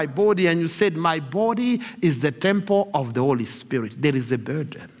no to my body, and you said my body is the temple of the Holy Spirit. There is a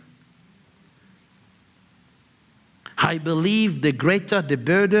burden. I believe the greater the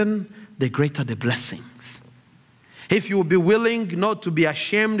burden, the greater the blessings. If you will be willing not to be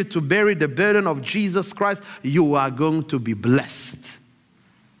ashamed to bear the burden of Jesus Christ, you are going to be blessed.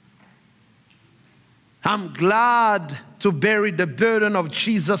 I'm glad to bear the burden of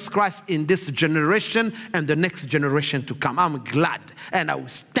Jesus Christ in this generation and the next generation to come. I'm glad, and I will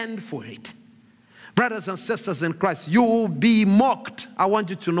stand for it. Brothers and sisters in Christ, you will be mocked. I want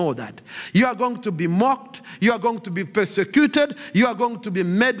you to know that. You are going to be mocked. You are going to be persecuted. You are going to be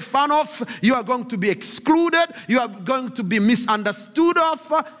made fun of. You are going to be excluded. You are going to be misunderstood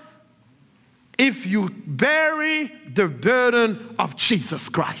of. If you bury the burden of Jesus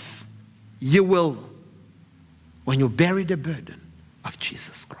Christ, you will. When you bury the burden of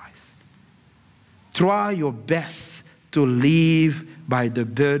Jesus Christ, try your best to live by the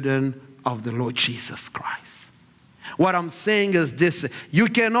burden of the Lord Jesus Christ. What I'm saying is this: you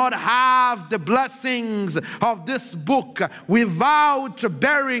cannot have the blessings of this book without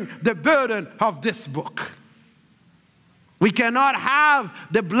bearing the burden of this book. We cannot have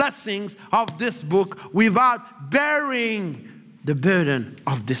the blessings of this book without bearing the burden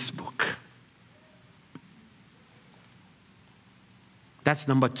of this book. That's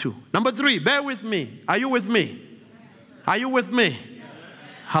number 2. Number 3, bear with me. Are you with me? Are you with me? Yes.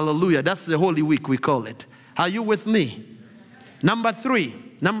 Hallelujah. That's the Holy Week, we call it. Are you with me? Yes. Number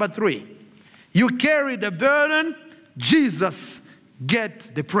 3. You carry the burden, Jesus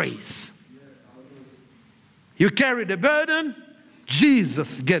get the praise. You carry the burden,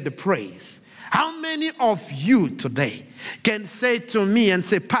 Jesus get the praise. How many of you today can say to me and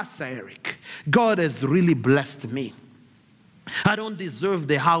say, Pastor Eric, God has really blessed me. I don't deserve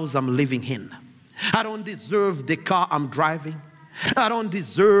the house I'm living in. I don't deserve the car I'm driving. I don't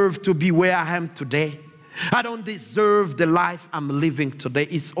deserve to be where I am today. I don't deserve the life I'm living today.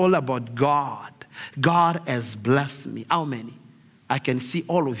 It's all about God. God has blessed me. How many? I can see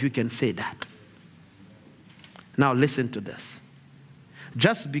all of you can say that. Now listen to this.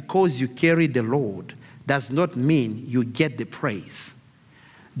 Just because you carry the Lord does not mean you get the praise.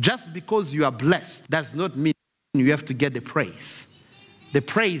 Just because you are blessed does not mean you have to get the praise. The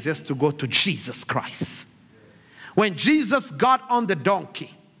praise has to go to Jesus Christ. When Jesus got on the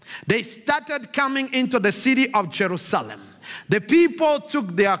donkey, they started coming into the city of Jerusalem. The people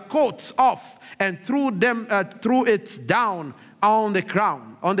took their coats off and threw it down on the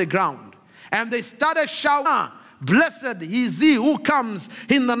ground. And they started shouting, Blessed is he who comes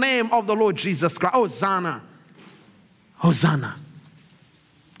in the name of the Lord Jesus Christ. Hosanna. Hosanna.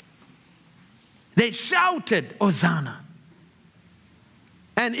 They shouted, Hosanna.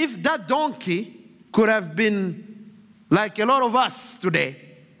 And if that donkey could have been like a lot of us today,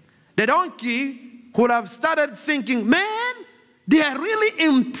 the donkey could have started thinking, man, they are really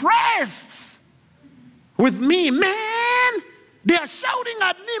impressed with me, man. They are shouting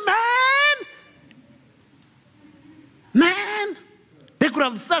at me, man. Man. They could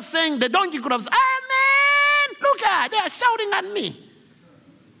have started saying, the donkey could have said, man, look at, they are shouting at me.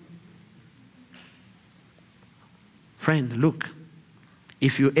 Friend, look,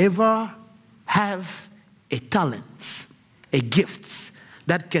 if you ever have a talent, a gift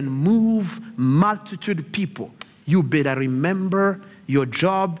that can move multitude of people, you better remember your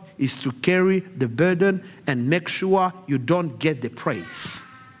job is to carry the burden and make sure you don't get the praise.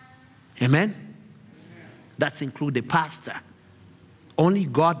 Amen? That's include the pastor. Only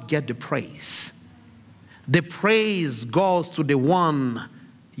God get the praise. The praise goes to the one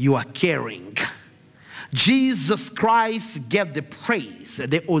you are carrying. Jesus Christ get the praise,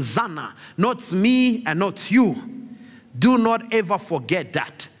 the Hosanna, not me and not you. Do not ever forget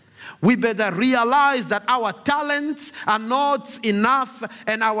that. We better realize that our talents are not enough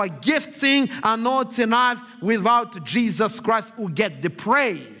and our gifting are not enough without Jesus Christ who get the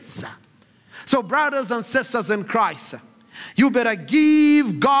praise. So brothers and sisters in Christ, you better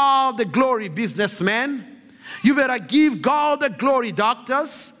give God the glory, businessmen. You better give God the glory,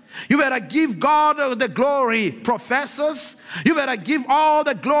 doctors. You better give God the glory, professors. You better give all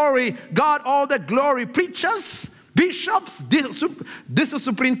the glory, God all the glory, preachers, bishops, district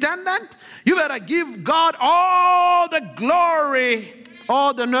superintendent. You better give God all the glory,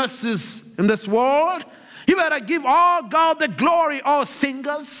 all the nurses in this world. You better give all God the glory, all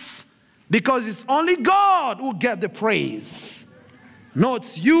singers, because it's only God who get the praise.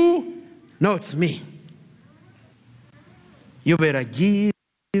 Not you, not me. You better give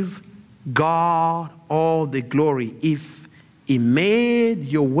God all the glory. If He made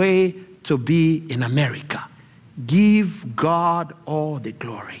your way to be in America, give God all the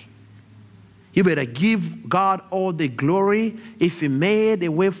glory. You better give God all the glory if He made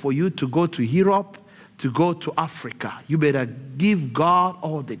a way for you to go to Europe, to go to Africa. You better give God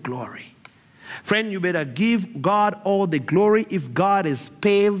all the glory. Friend, you better give God all the glory if God has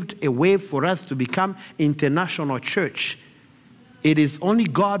paved a way for us to become international church. It is only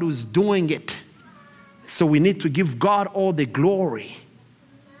God who's doing it. So we need to give God all the glory.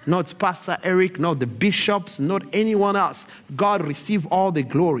 Not Pastor Eric, not the bishops, not anyone else. God receive all the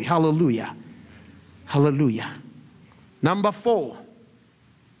glory. Hallelujah. Hallelujah. Number 4.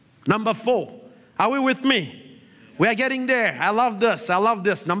 Number 4. Are we with me? We are getting there. I love this. I love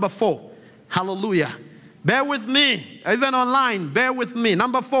this. Number 4. Hallelujah. Bear with me. Even online, bear with me.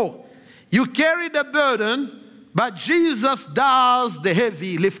 Number 4. You carry the burden, but Jesus does the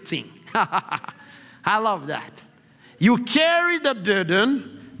heavy lifting. I love that. You carry the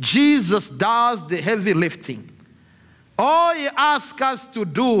burden, Jesus does the heavy lifting. All He asks us to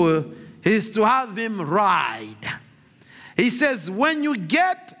do is to have Him ride. He says, when you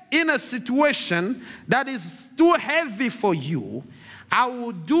get in a situation that is too heavy for you, I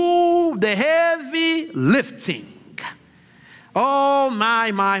will do the heavy lifting. Oh,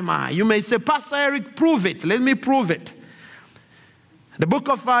 my. You may say, Pastor Eric, prove it. Let me prove it. The book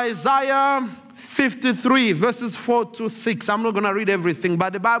of Isaiah 53, verses 4 to 6. I'm not going to read everything,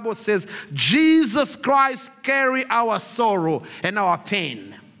 but the Bible says, Jesus Christ carry our sorrow and our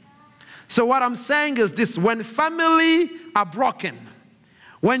pain. So what I'm saying is this: when family are broken,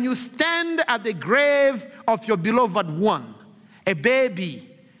 when you stand at the grave of your beloved one, a baby,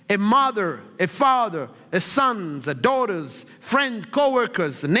 a mother, a father, a sons, a daughters, friends,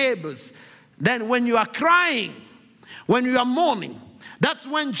 co-workers, neighbors, then when you are crying, when you are mourning, that's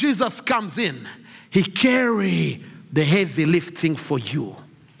when Jesus comes in. He carries the heavy lifting for you.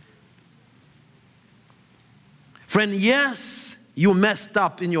 Friend, yes, you messed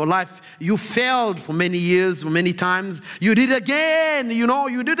up in your life. You failed for many years, many times. You did it again,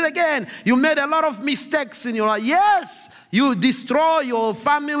 you did it again. You made a lot of mistakes in your life. Yes, you destroy your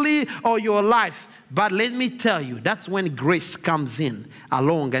family or your life. But let me tell you, that's when grace comes in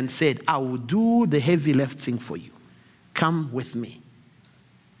along and said, I will do the heavy lifting for you. Come with me.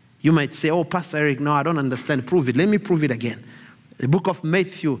 You might say, oh, Pastor Eric, no, I don't understand. Prove it. Let me prove it again. The book of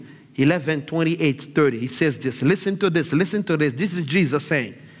Matthew 11, 28, 30. He says this. Listen to this. Listen to this. This is Jesus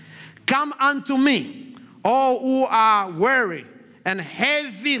saying, come unto me, all who are weary and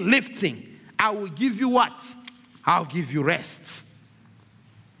heavy lifting. I will give you what? I'll give you rest.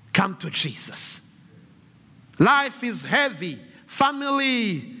 Come to Jesus. Life is heavy.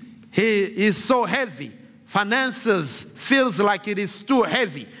 Family is so heavy. Finances feels like it is too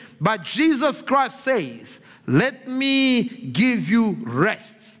heavy. But Jesus Christ says, let me give you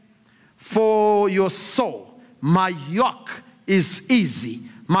rest for your soul. My yoke is easy.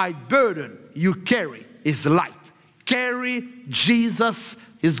 My burden you carry is light. Carry Jesus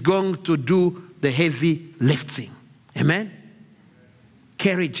is going to do the heavy lifting. Amen?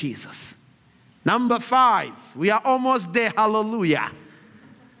 Carry Jesus. Number 5, we are almost there. Hallelujah.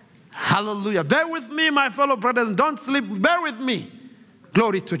 Hallelujah. Bear with me, my fellow brothers. Don't sleep. Bear with me.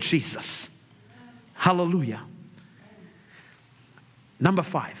 Glory to Jesus. Hallelujah. Number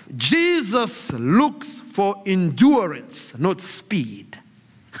 5, Jesus looks for endurance, not speed.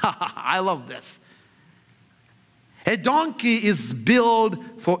 I love this. A donkey is built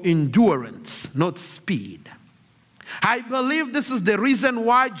for endurance, not speed. I believe this is the reason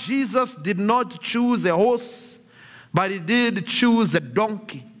why Jesus did not choose a horse, but he did choose a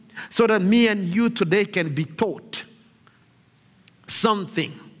donkey, so that me and you today can be taught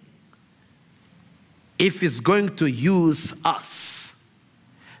something if he's going to use us.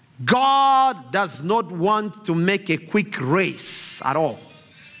 God does not want to make a quick race at all.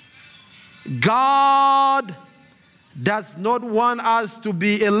 God does not want us to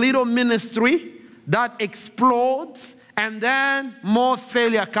be a little ministry that explodes and then more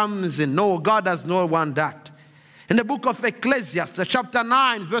failure comes in. No, God does not want that. In the book of Ecclesiastes, chapter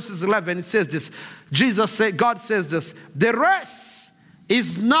 9, verses 11, it says this. God says this, the race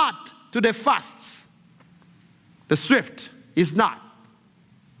is not to the fast. The swift is not.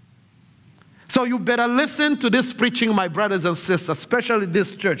 So you better listen to this preaching, my brothers and sisters, especially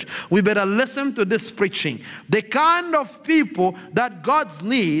this church. We better listen to this preaching. The kind of people that God's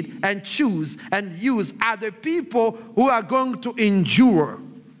need and choose and use are the people who are going to endure.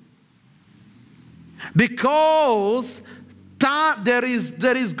 Because there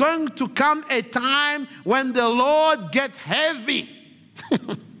is going to come a time when the Lord gets heavy.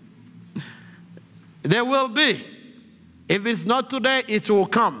 There will be. If it's not today, it will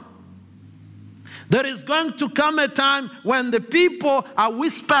come. There is going to come a time when the people are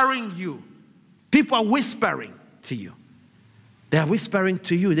whispering you. People are whispering to you. They are whispering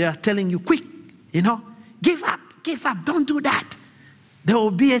to you. They are telling you, quick, give up, don't do that. There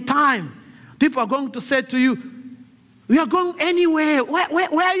will be a time. People are going to say to you, we are going anywhere. Where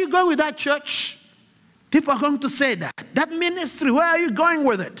are you going with that church? People are going to say that. That ministry, where are you going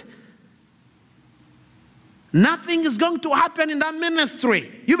with it? Nothing is going to happen in that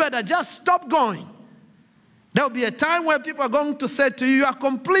ministry. You better just stop going. There will be a time where people are going to say to you, you are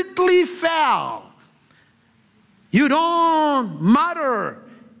completely failed. You don't matter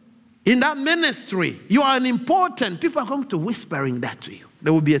in that ministry. You are unimportant. People are going to whispering that to you.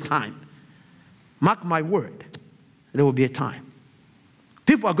 There will be a time. Mark my word. There will be a time.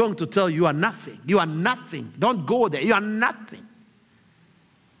 People are going to tell you, you are nothing. You are nothing. Don't go there. You are nothing.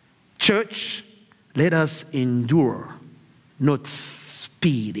 Church, let us endure, not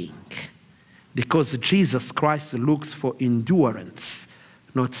speeding. Because Jesus Christ looks for endurance,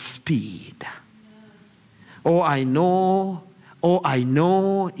 not speed. All I know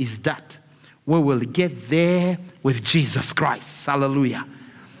is that we will get there with Jesus Christ. Hallelujah.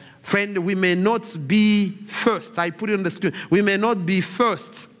 Friend, we may not be first. I put it on the screen. We may not be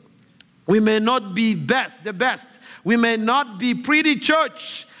first. We may not be the best. We may not be pretty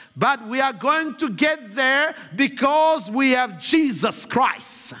church. But we are going to get there because we have Jesus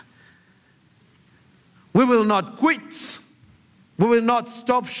Christ. We will not quit. We will not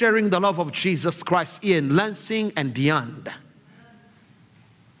stop sharing the love of Jesus Christ here in Lansing and beyond.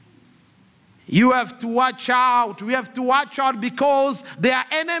 You have to watch out. We have to watch out because there are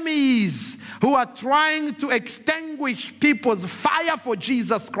enemies who are trying to extinguish people's fire for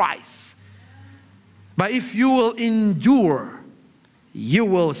Jesus Christ. But if you will endure, you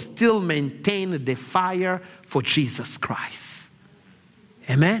will still maintain the fire for Jesus Christ.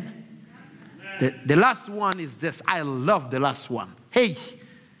 Amen? The last one is this. I love the last one. Hey,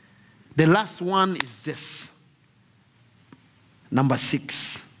 the last one is this. Number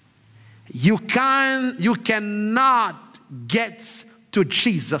 6. You cannot get to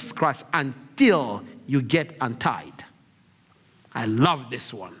Jesus Christ until you get untied. I love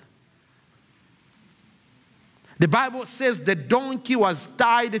this one. The Bible says the donkey was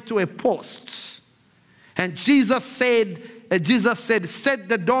tied to a post. And Jesus said, set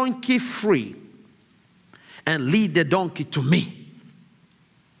the donkey free and lead the donkey to me.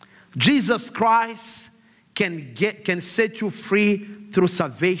 Jesus Christ can set you free through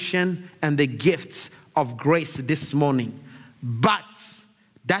salvation and the gifts of grace this morning. But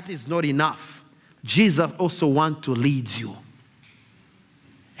that is not enough. Jesus also wants to lead you.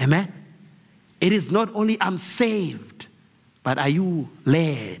 Amen? It is not only I'm saved, but are you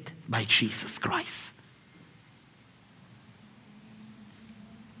led by Jesus Christ?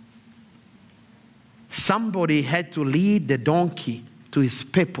 Somebody had to lead the donkey to his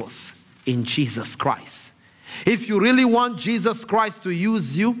purpose in Jesus Christ. If you really want Jesus Christ to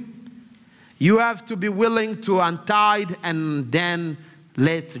use you, you have to be willing to untie and then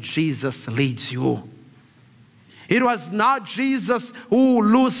let Jesus lead you. It was not Jesus who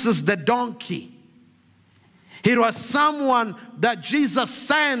looses the donkey. It was someone that Jesus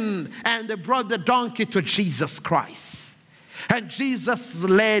sent, and they brought the donkey to Jesus Christ. And Jesus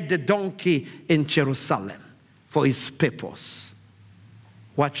led the donkey in Jerusalem for his purpose.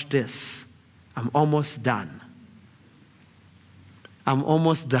 Watch this. I'm almost done. I'm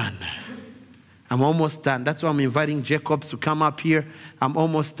almost done. I'm almost done. That's why I'm inviting Jacobs to come up here. I'm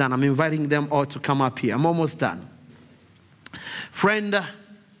almost done. I'm inviting them all to come up here. I'm almost done. Friend,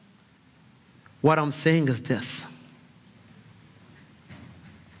 what I'm saying is this.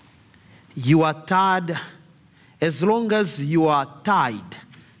 You are tied, as long as you are tied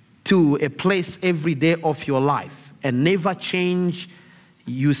to a place every day of your life and never change,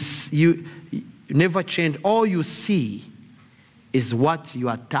 you never change. All you see is what you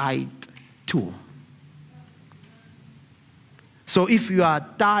are tied to. So if you are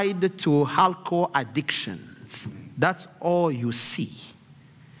tied to alcohol addictions, that's all you see.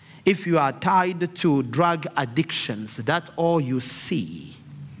 If you are tied to drug addictions, that's all you see.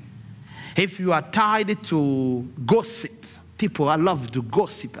 If you are tied to gossip, people I love to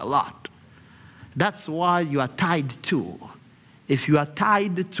gossip a lot. That's why you are tied to. If you are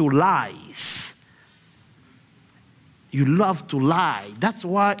tied to lies, you love to lie. That's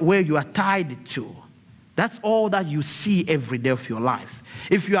where you are tied to. That's all that you see every day of your life.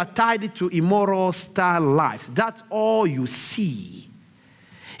 If you are tied to immoral style life, that's all you see.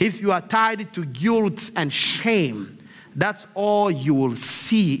 If you are tied to guilt and shame, that's all you will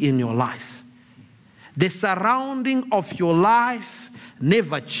see in your life. The surrounding of your life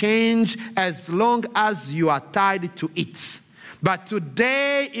never change as long as you are tied to it. But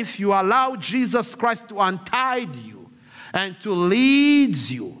today, if you allow Jesus Christ to untie you and to lead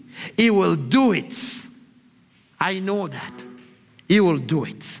you, He will do it. I know that. He will do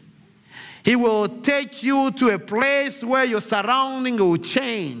it. He will take you to a place where your surrounding will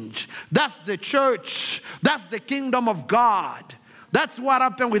change. That's the church. That's the kingdom of God. That's what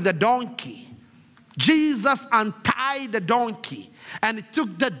happened with the donkey. Jesus untied the donkey and he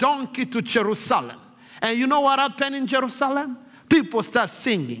took the donkey to Jerusalem. And you know what happened in Jerusalem? People start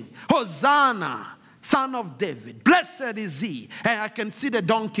singing, Hosanna, Son of David. Blessed is he. And I can see the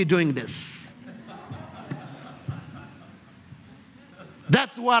donkey doing this.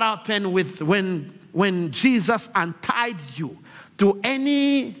 That's what happened with when Jesus untied you to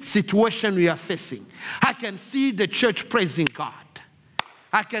any situation we are facing. I can see the church praising God.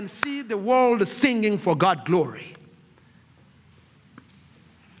 I can see the world singing for God's glory.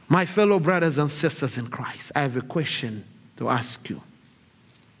 My fellow brothers and sisters in Christ, I have a question to ask you.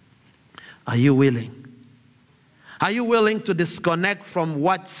 Are you willing? Are you willing to disconnect from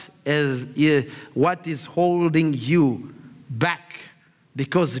what is holding you back?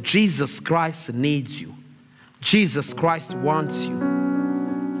 Because Jesus Christ needs you. Jesus Christ wants you.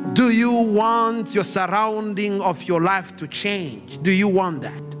 Do you want your surrounding of your life to change? Do you want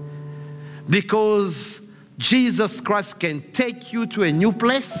that? Because Jesus Christ can take you to a new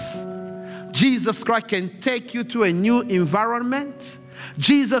place. Jesus Christ can take you to a new environment.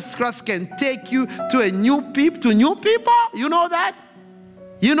 Jesus Christ can take you to new people. You know that?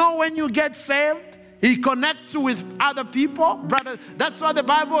 You know when you get saved, He connects you with other people, brothers. That's what the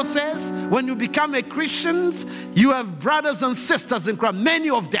Bible says. When you become a Christian, you have brothers and sisters in Christ, many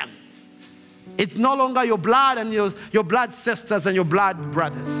of them. It's no longer your blood and your blood sisters and your blood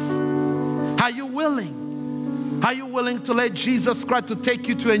brothers. Are you willing? Are you willing to let Jesus Christ to take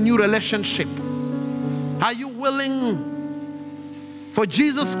you to a new relationship? Are you willing for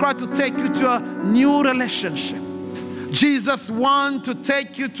Jesus Christ to take you to a new relationship? Jesus wants to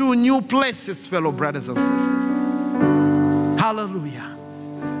take you to new places, fellow brothers and sisters. Hallelujah.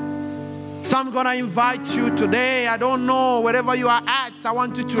 So I'm going to invite you today. I don't know, wherever you are at, I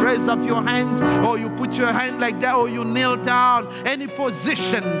want you to raise up your hands, or you put your hand like that, or you kneel down, any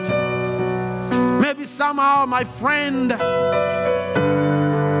positions. Maybe somehow, my friend,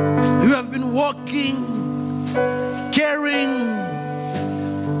 you have been walking, carrying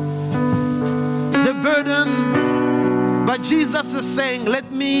the burden. But Jesus is saying,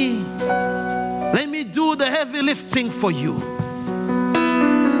 let me do the heavy lifting for you.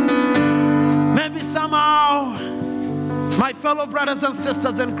 Maybe somehow, my fellow brothers and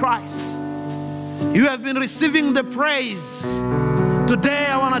sisters in Christ, you have been receiving the praise. Today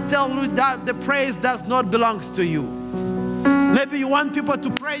I want to tell you that the praise does not belong to you. Maybe you want people to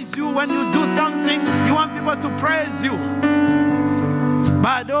praise you when you do something. You want people to praise you.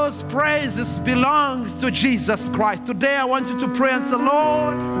 But those praises belongs to Jesus Christ. Today I want you to pray and say,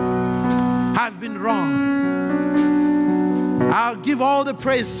 Lord, I've been wrong. I'll give all the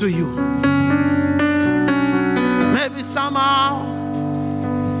praise to you. Maybe somehow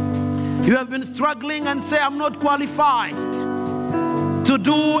you have been struggling and say, I'm not qualified to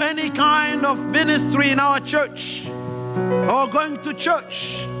do any kind of ministry in our church or going to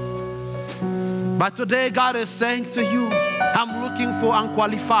church. But today God is saying to you, I'm looking for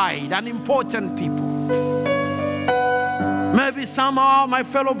unqualified, unimportant people. Maybe somehow, my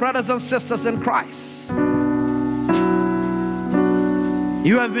fellow brothers and sisters in Christ,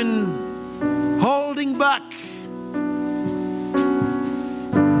 you have been holding back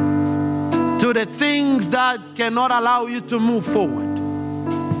to the things that cannot allow you to move forward.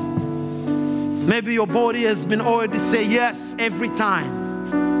 Maybe your body has been already say yes every time.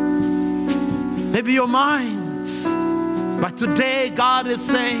 Maybe your mind. But today God is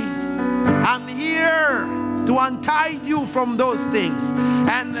saying, I'm here to untie you from those things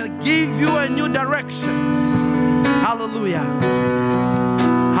and give you a new direction. Hallelujah.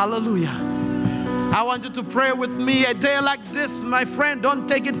 Hallelujah. I want you to pray with me. A day like this, my friend, don't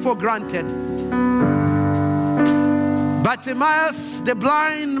take it for granted. Bartimaeus, the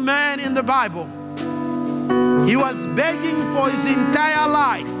blind man in the Bible, he was begging for his entire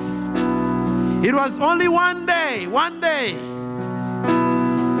life. It was only one day, when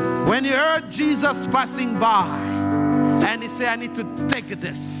he heard Jesus passing by, and he said, I need to take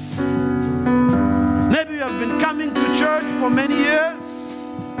this. Maybe you have been coming to church for many years.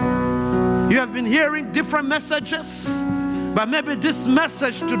 You have been hearing different messages, but maybe this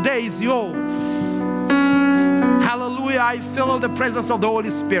message today is yours. Hallelujah, I feel the presence of the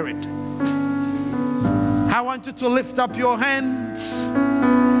Holy Spirit. I want you to lift up your hands.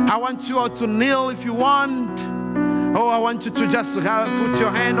 I want you all to kneel if you want. Oh, I want you to just put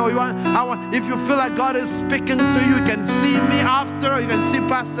your hand. Or if you feel like God is speaking to you, you can see me after. You can see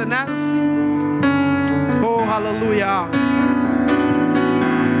Pastor Nancy. Oh, hallelujah.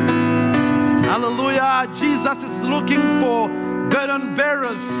 Hallelujah. Jesus is looking for burden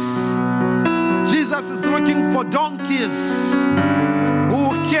bearers. Jesus is looking for donkeys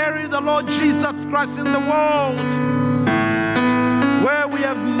who carry the Lord Jesus Christ in the world, where we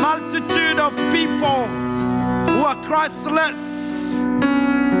have multitude of people who are Christless.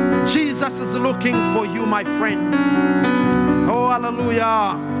 Jesus is looking for you, my friend. Oh,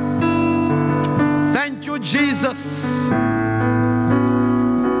 hallelujah. Thank you, Jesus.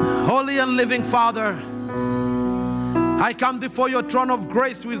 Holy and living Father, I come before your throne of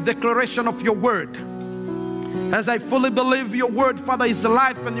grace with declaration of your word. As I fully believe your word, Father, is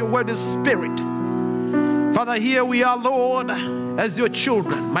life and your word is spirit. Father, here we are, Lord, as your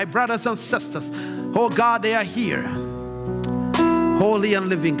children, my brothers and sisters. Oh God, they are here. Holy and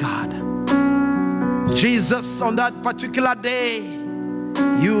living God. Jesus, on that particular day,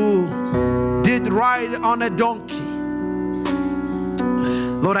 you did ride on a donkey.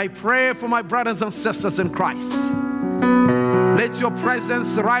 Lord, I pray for my brothers and sisters in Christ. Let your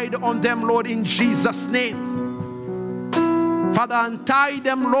presence ride on them, Lord, in Jesus' name. Father, untie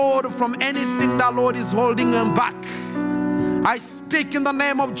them, Lord, from anything that, Lord, is holding them back. I speak in the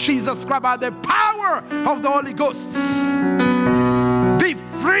name of Jesus Christ by the power of the Holy Ghost. Be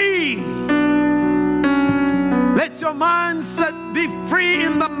free. Let your mindset be free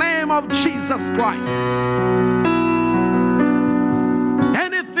in the name of Jesus Christ.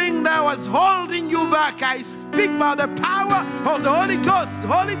 Anything that was holding you back, I speak by the power of the Holy Ghost.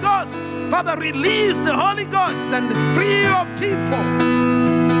 Holy Ghost, Father, release the Holy Ghost and free your people.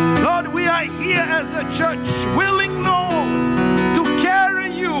 Lord, we are here as a church, willing, Lord, to carry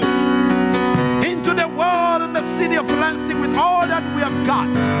you into the world and the city of Lansing with all that we have got.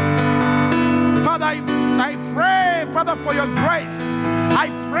 Father, I pray, Father, for your grace. I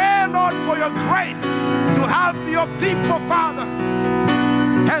pray, Lord, for your grace to help your people, Father,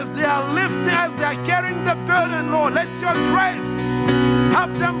 as they are lifting, as they are carrying the burden, Lord. Let your grace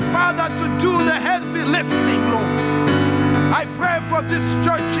help them, Father, to do the heavy lifting, Lord. I pray for this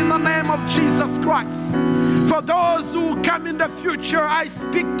church in the name of Jesus Christ. For those who come in the future, I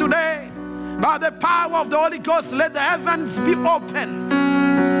speak today by the power of the Holy Ghost. Let the heavens be open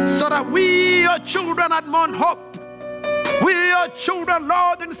so that we, your children at Mount Hope, we, your children,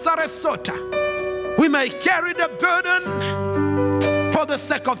 Lord, in Sarasota, we may carry the burden for the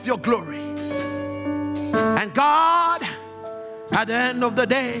sake of your glory. And God, at the end of the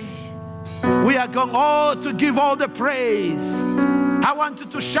day, we are going all to give all the praise. I want you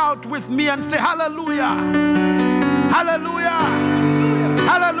to shout with me and say hallelujah. Hallelujah.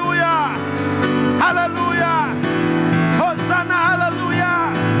 Hallelujah. Hallelujah. Hosanna,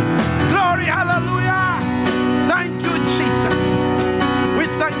 hallelujah. Glory, hallelujah. Thank you, Jesus. We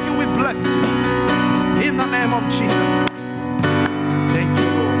thank you, we bless you. In the name of Jesus Christ. Thank you,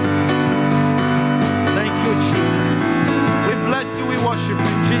 Lord. Thank you, Jesus. We bless you, we worship you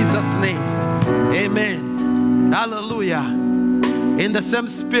in Jesus' name. Amen. Hallelujah. In the same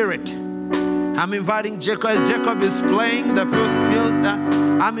spirit, I'm inviting Jacob. Jacob is playing the first music.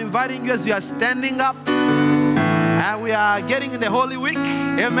 I'm inviting you as you are standing up. And we are getting in the Holy Week.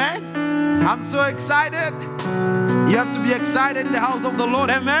 Amen. I'm so excited. You have to be excited in the house of the Lord.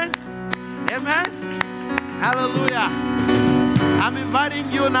 Amen. Amen. Hallelujah. I'm inviting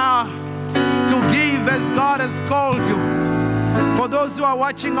you now to give as God has called you. For those who are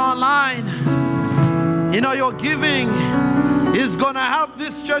watching online, you know, your giving is going to help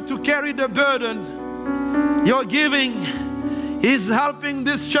this church to carry the burden. Your giving is helping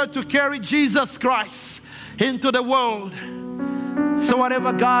this church to carry Jesus Christ into the world. So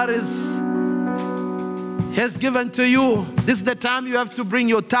whatever God has given to you, this is the time you have to bring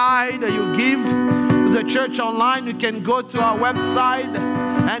your tithe, you give to the church online. You can go to our website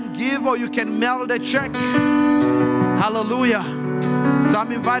and give, or you can mail the check. Hallelujah. So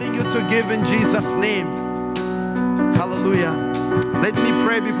I'm inviting you to give in Jesus' name. Hallelujah. Let me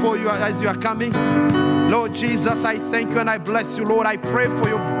pray before you as you are coming. Lord Jesus, I thank you and I bless you, Lord. I pray for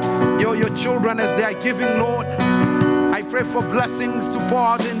your children as they are giving, Lord. I pray for blessings to pour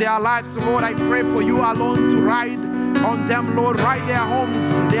out in their lives, Lord. I pray for you alone to ride on them, Lord. Ride their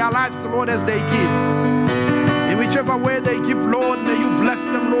homes, their lives, Lord, as they give. In whichever way they give, Lord, may you bless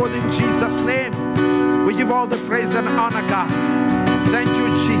them, Lord, in Jesus' name. We give all the praise and honor, God. Thank you,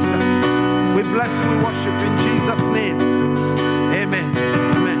 Jesus. We bless you, we worship in Jesus' name. Amen.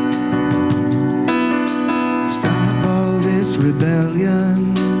 Amen. Stop all this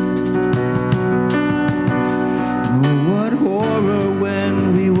rebellion. Oh, what horror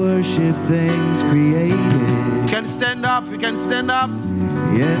when we worship things created. You can stand up, you can stand up.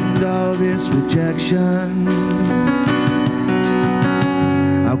 End all this rejection.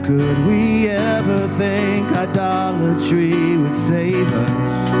 How could we ever think idolatry would save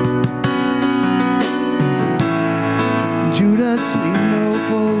us? Judas, we know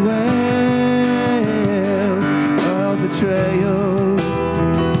full well of betrayal,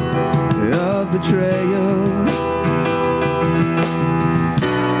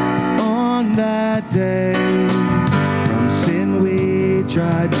 On that day, from sin we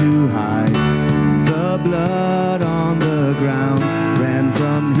tried to hide. The blood on the ground ran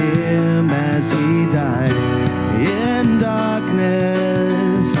from him as he died. In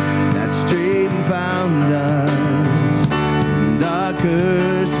darkness, that stream found us. And our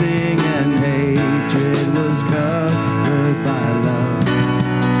cursing and hatred was covered by love.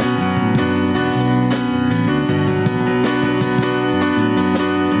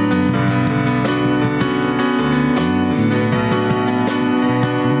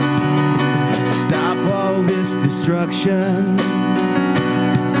 Stop all this destruction.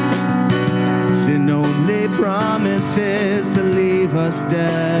 Sin only promises to leave us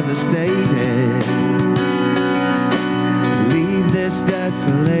devastated. Leave this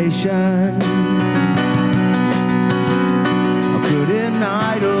desolation. How could an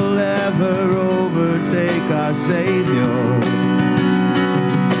idol ever overtake our Savior?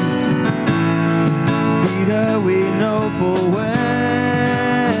 Peter, we know full well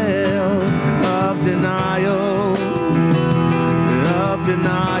of denial,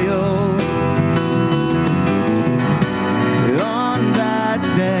 On that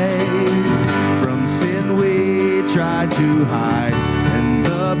day, from sin we tried to hide, and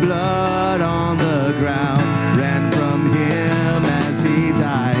the blood on the ground ran from him as he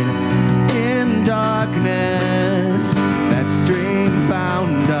died. In darkness, that stream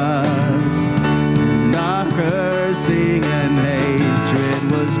found us, and our cursing and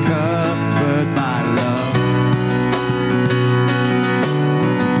hatred was covered by love.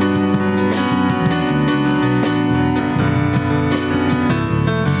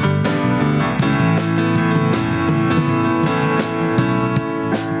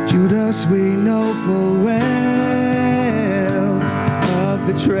 Judas, we know full well of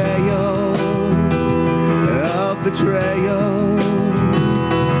betrayal,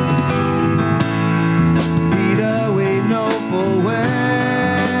 Peter, we know full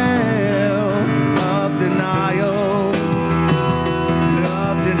well of denial,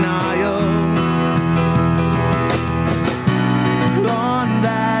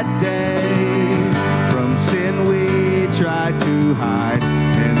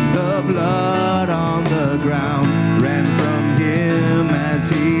 ground, ran from him as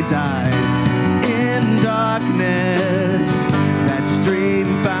he died. In darkness, that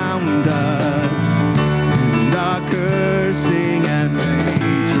stream found us, and our cursing and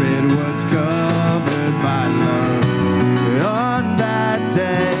hatred was covered by love. On that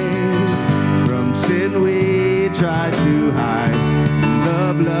day, from sin we tried to hide.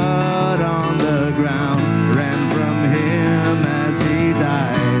 The blood on the ground ran from him as he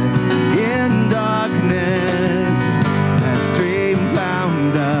died. In darkness, that stream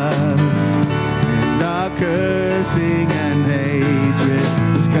found us, and our cursing and hatred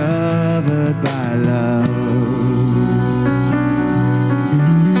was covered by love.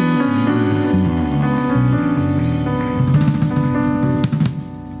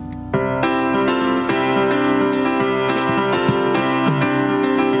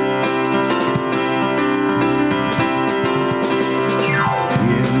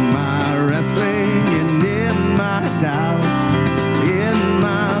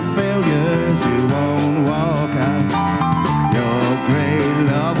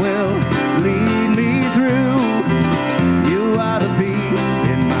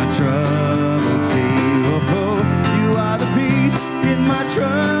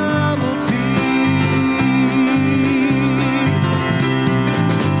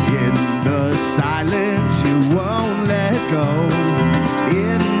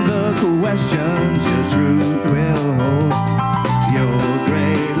 Questions your truth will hold. Your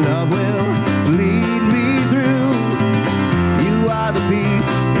great love will lead me through. You are the peace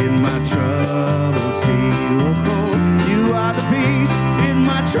in my troubled sea. Oh, you are the peace in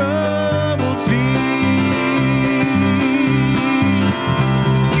my troubled sea.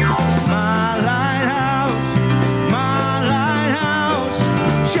 My lighthouse,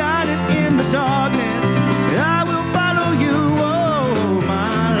 shining in the darkness, I will follow you.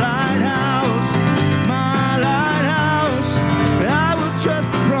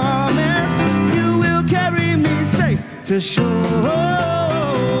 To shore,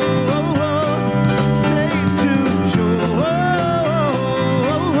 safe to shore,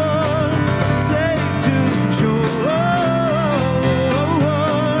 safe to shore,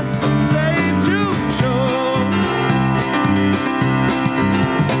 safe to shore.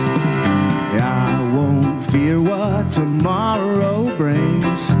 I won't fear what tomorrow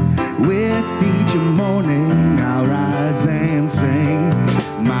brings. With each morning I'll rise and sing.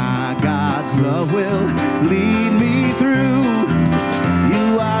 My God's love will lead me through.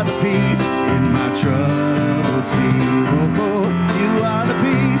 You are the peace in my troubled sea. Oh, you are the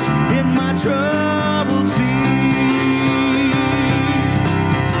peace in my troubled sea.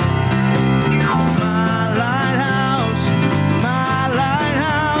 My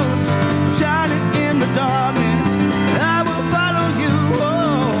lighthouse, shining in the darkness, I will follow you.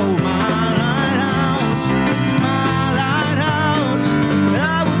 Oh, my lighthouse, I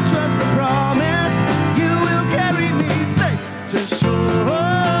will trust the promise. You will carry me safe to shore,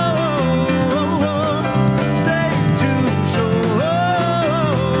 safe to shore,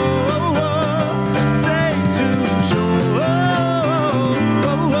 safe to shore,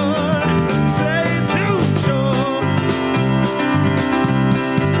 safe to shore.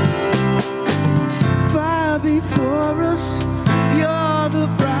 Fire before us, you're the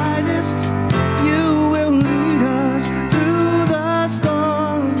brightest. You will lead us through the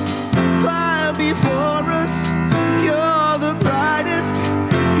storms. Fire before us, you're the brightest.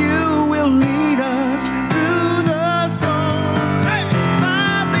 You will lead us through the storm. Hey!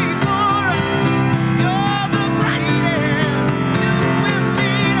 Fire before us, you're the brightest. You will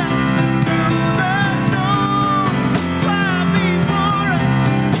lead us through the storms. Fire before us,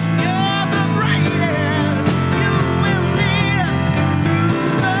 you're the brightest. You will lead us through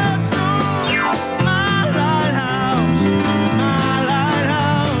the storm. My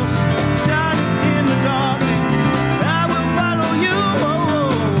lighthouse, shining in the darkness, I will follow you. Oh,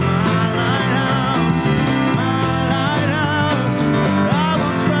 my lighthouse, I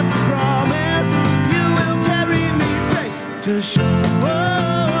will trust the promise. You will carry me safe to shore,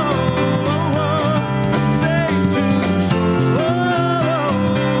 safe to shore,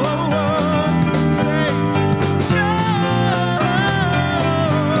 safe to shore,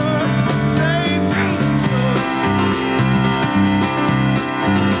 safe to shore.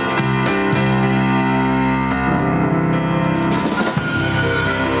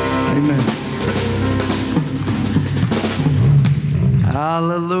 Amen.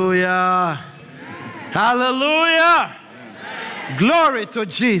 Hallelujah. Hallelujah. Glory to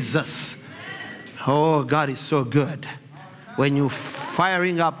Jesus. Oh, God is so good. When you're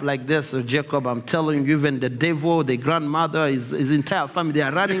firing up like this, Jacob, I'm telling you, even the devil, the grandmother, his entire family, they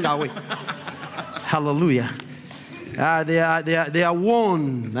are running away. Hallelujah. They are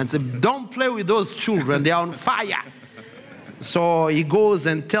warned and said, don't play with those children. They are on fire. So he goes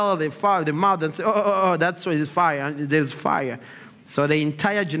and tells the mother and says, oh, that's why it's fire. There's fire. So the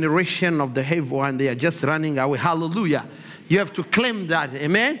entire generation of the evil, and they are just running away. Hallelujah. You have to claim that.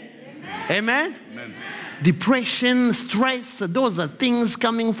 Amen? Amen? Amen. Depression, stress, those are things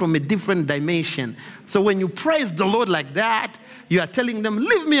coming from a different dimension. So when you praise the Lord like that, you are telling them,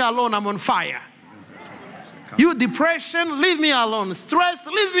 leave me alone, I'm on fire. You depression, leave me alone. Stress,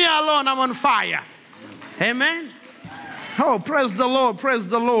 leave me alone, I'm on fire. Amen? Oh, praise the Lord, praise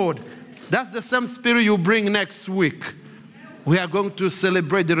the Lord. That's the same spirit you bring next week. We are going to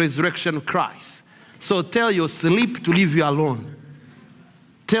celebrate the resurrection of Christ. So tell your sleep to leave you alone.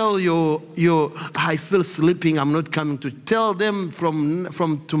 Tell your I feel sleeping, I'm not coming to. Tell them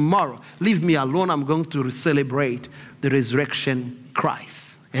from tomorrow, leave me alone, I'm going to celebrate the resurrection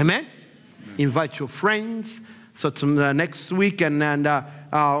Christ. Amen? Invite your friends. So to next week and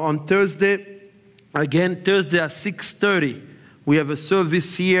on Thursday, again, Thursday at 6:30, we have a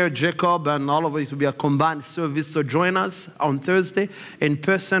service here. Jacob and all of it will be a combined service. So join us on Thursday in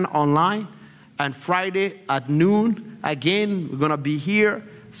person, online. And Friday at noon, again, we're going to be here.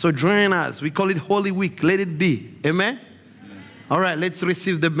 So join us. We call it Holy Week. Let it be. Amen? Amen. All right, let's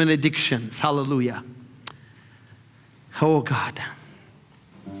receive the benedictions. Hallelujah. Oh, God.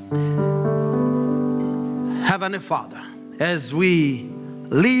 Heavenly Father, as we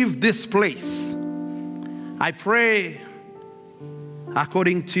leave this place, I pray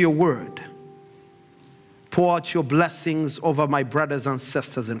according to your word, pour out your blessings over my brothers and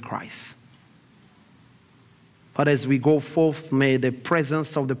sisters in Christ. But as we go forth, may the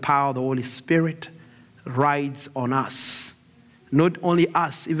presence of the power of the Holy Spirit rides on us. Not only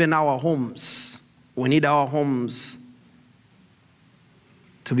us, even our homes. We need our homes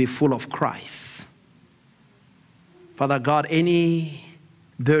to be full of Christ. Father God, any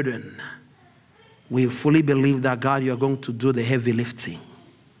burden, we fully believe that, God, you are going to do the heavy lifting.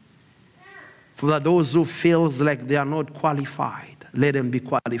 For those who feel like they are not qualified, let them be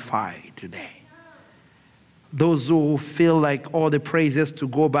qualified today. Those who feel like all the praises to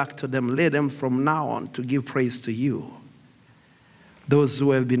go back to them, let them from now on to give praise to you. Those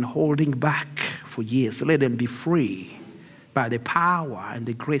who have been holding back for years, let them be free by the power and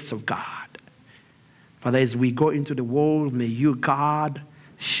the grace of God. Father, as we go into the world, may you, God,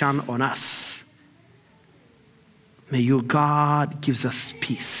 shine on us. May you, God, give us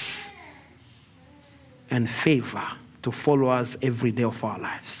peace and favor to follow us every day of our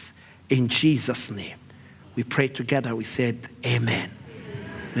lives. In Jesus' name. We prayed together. We said, amen.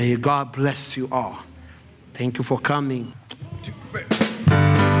 May God bless you all. Thank you for coming.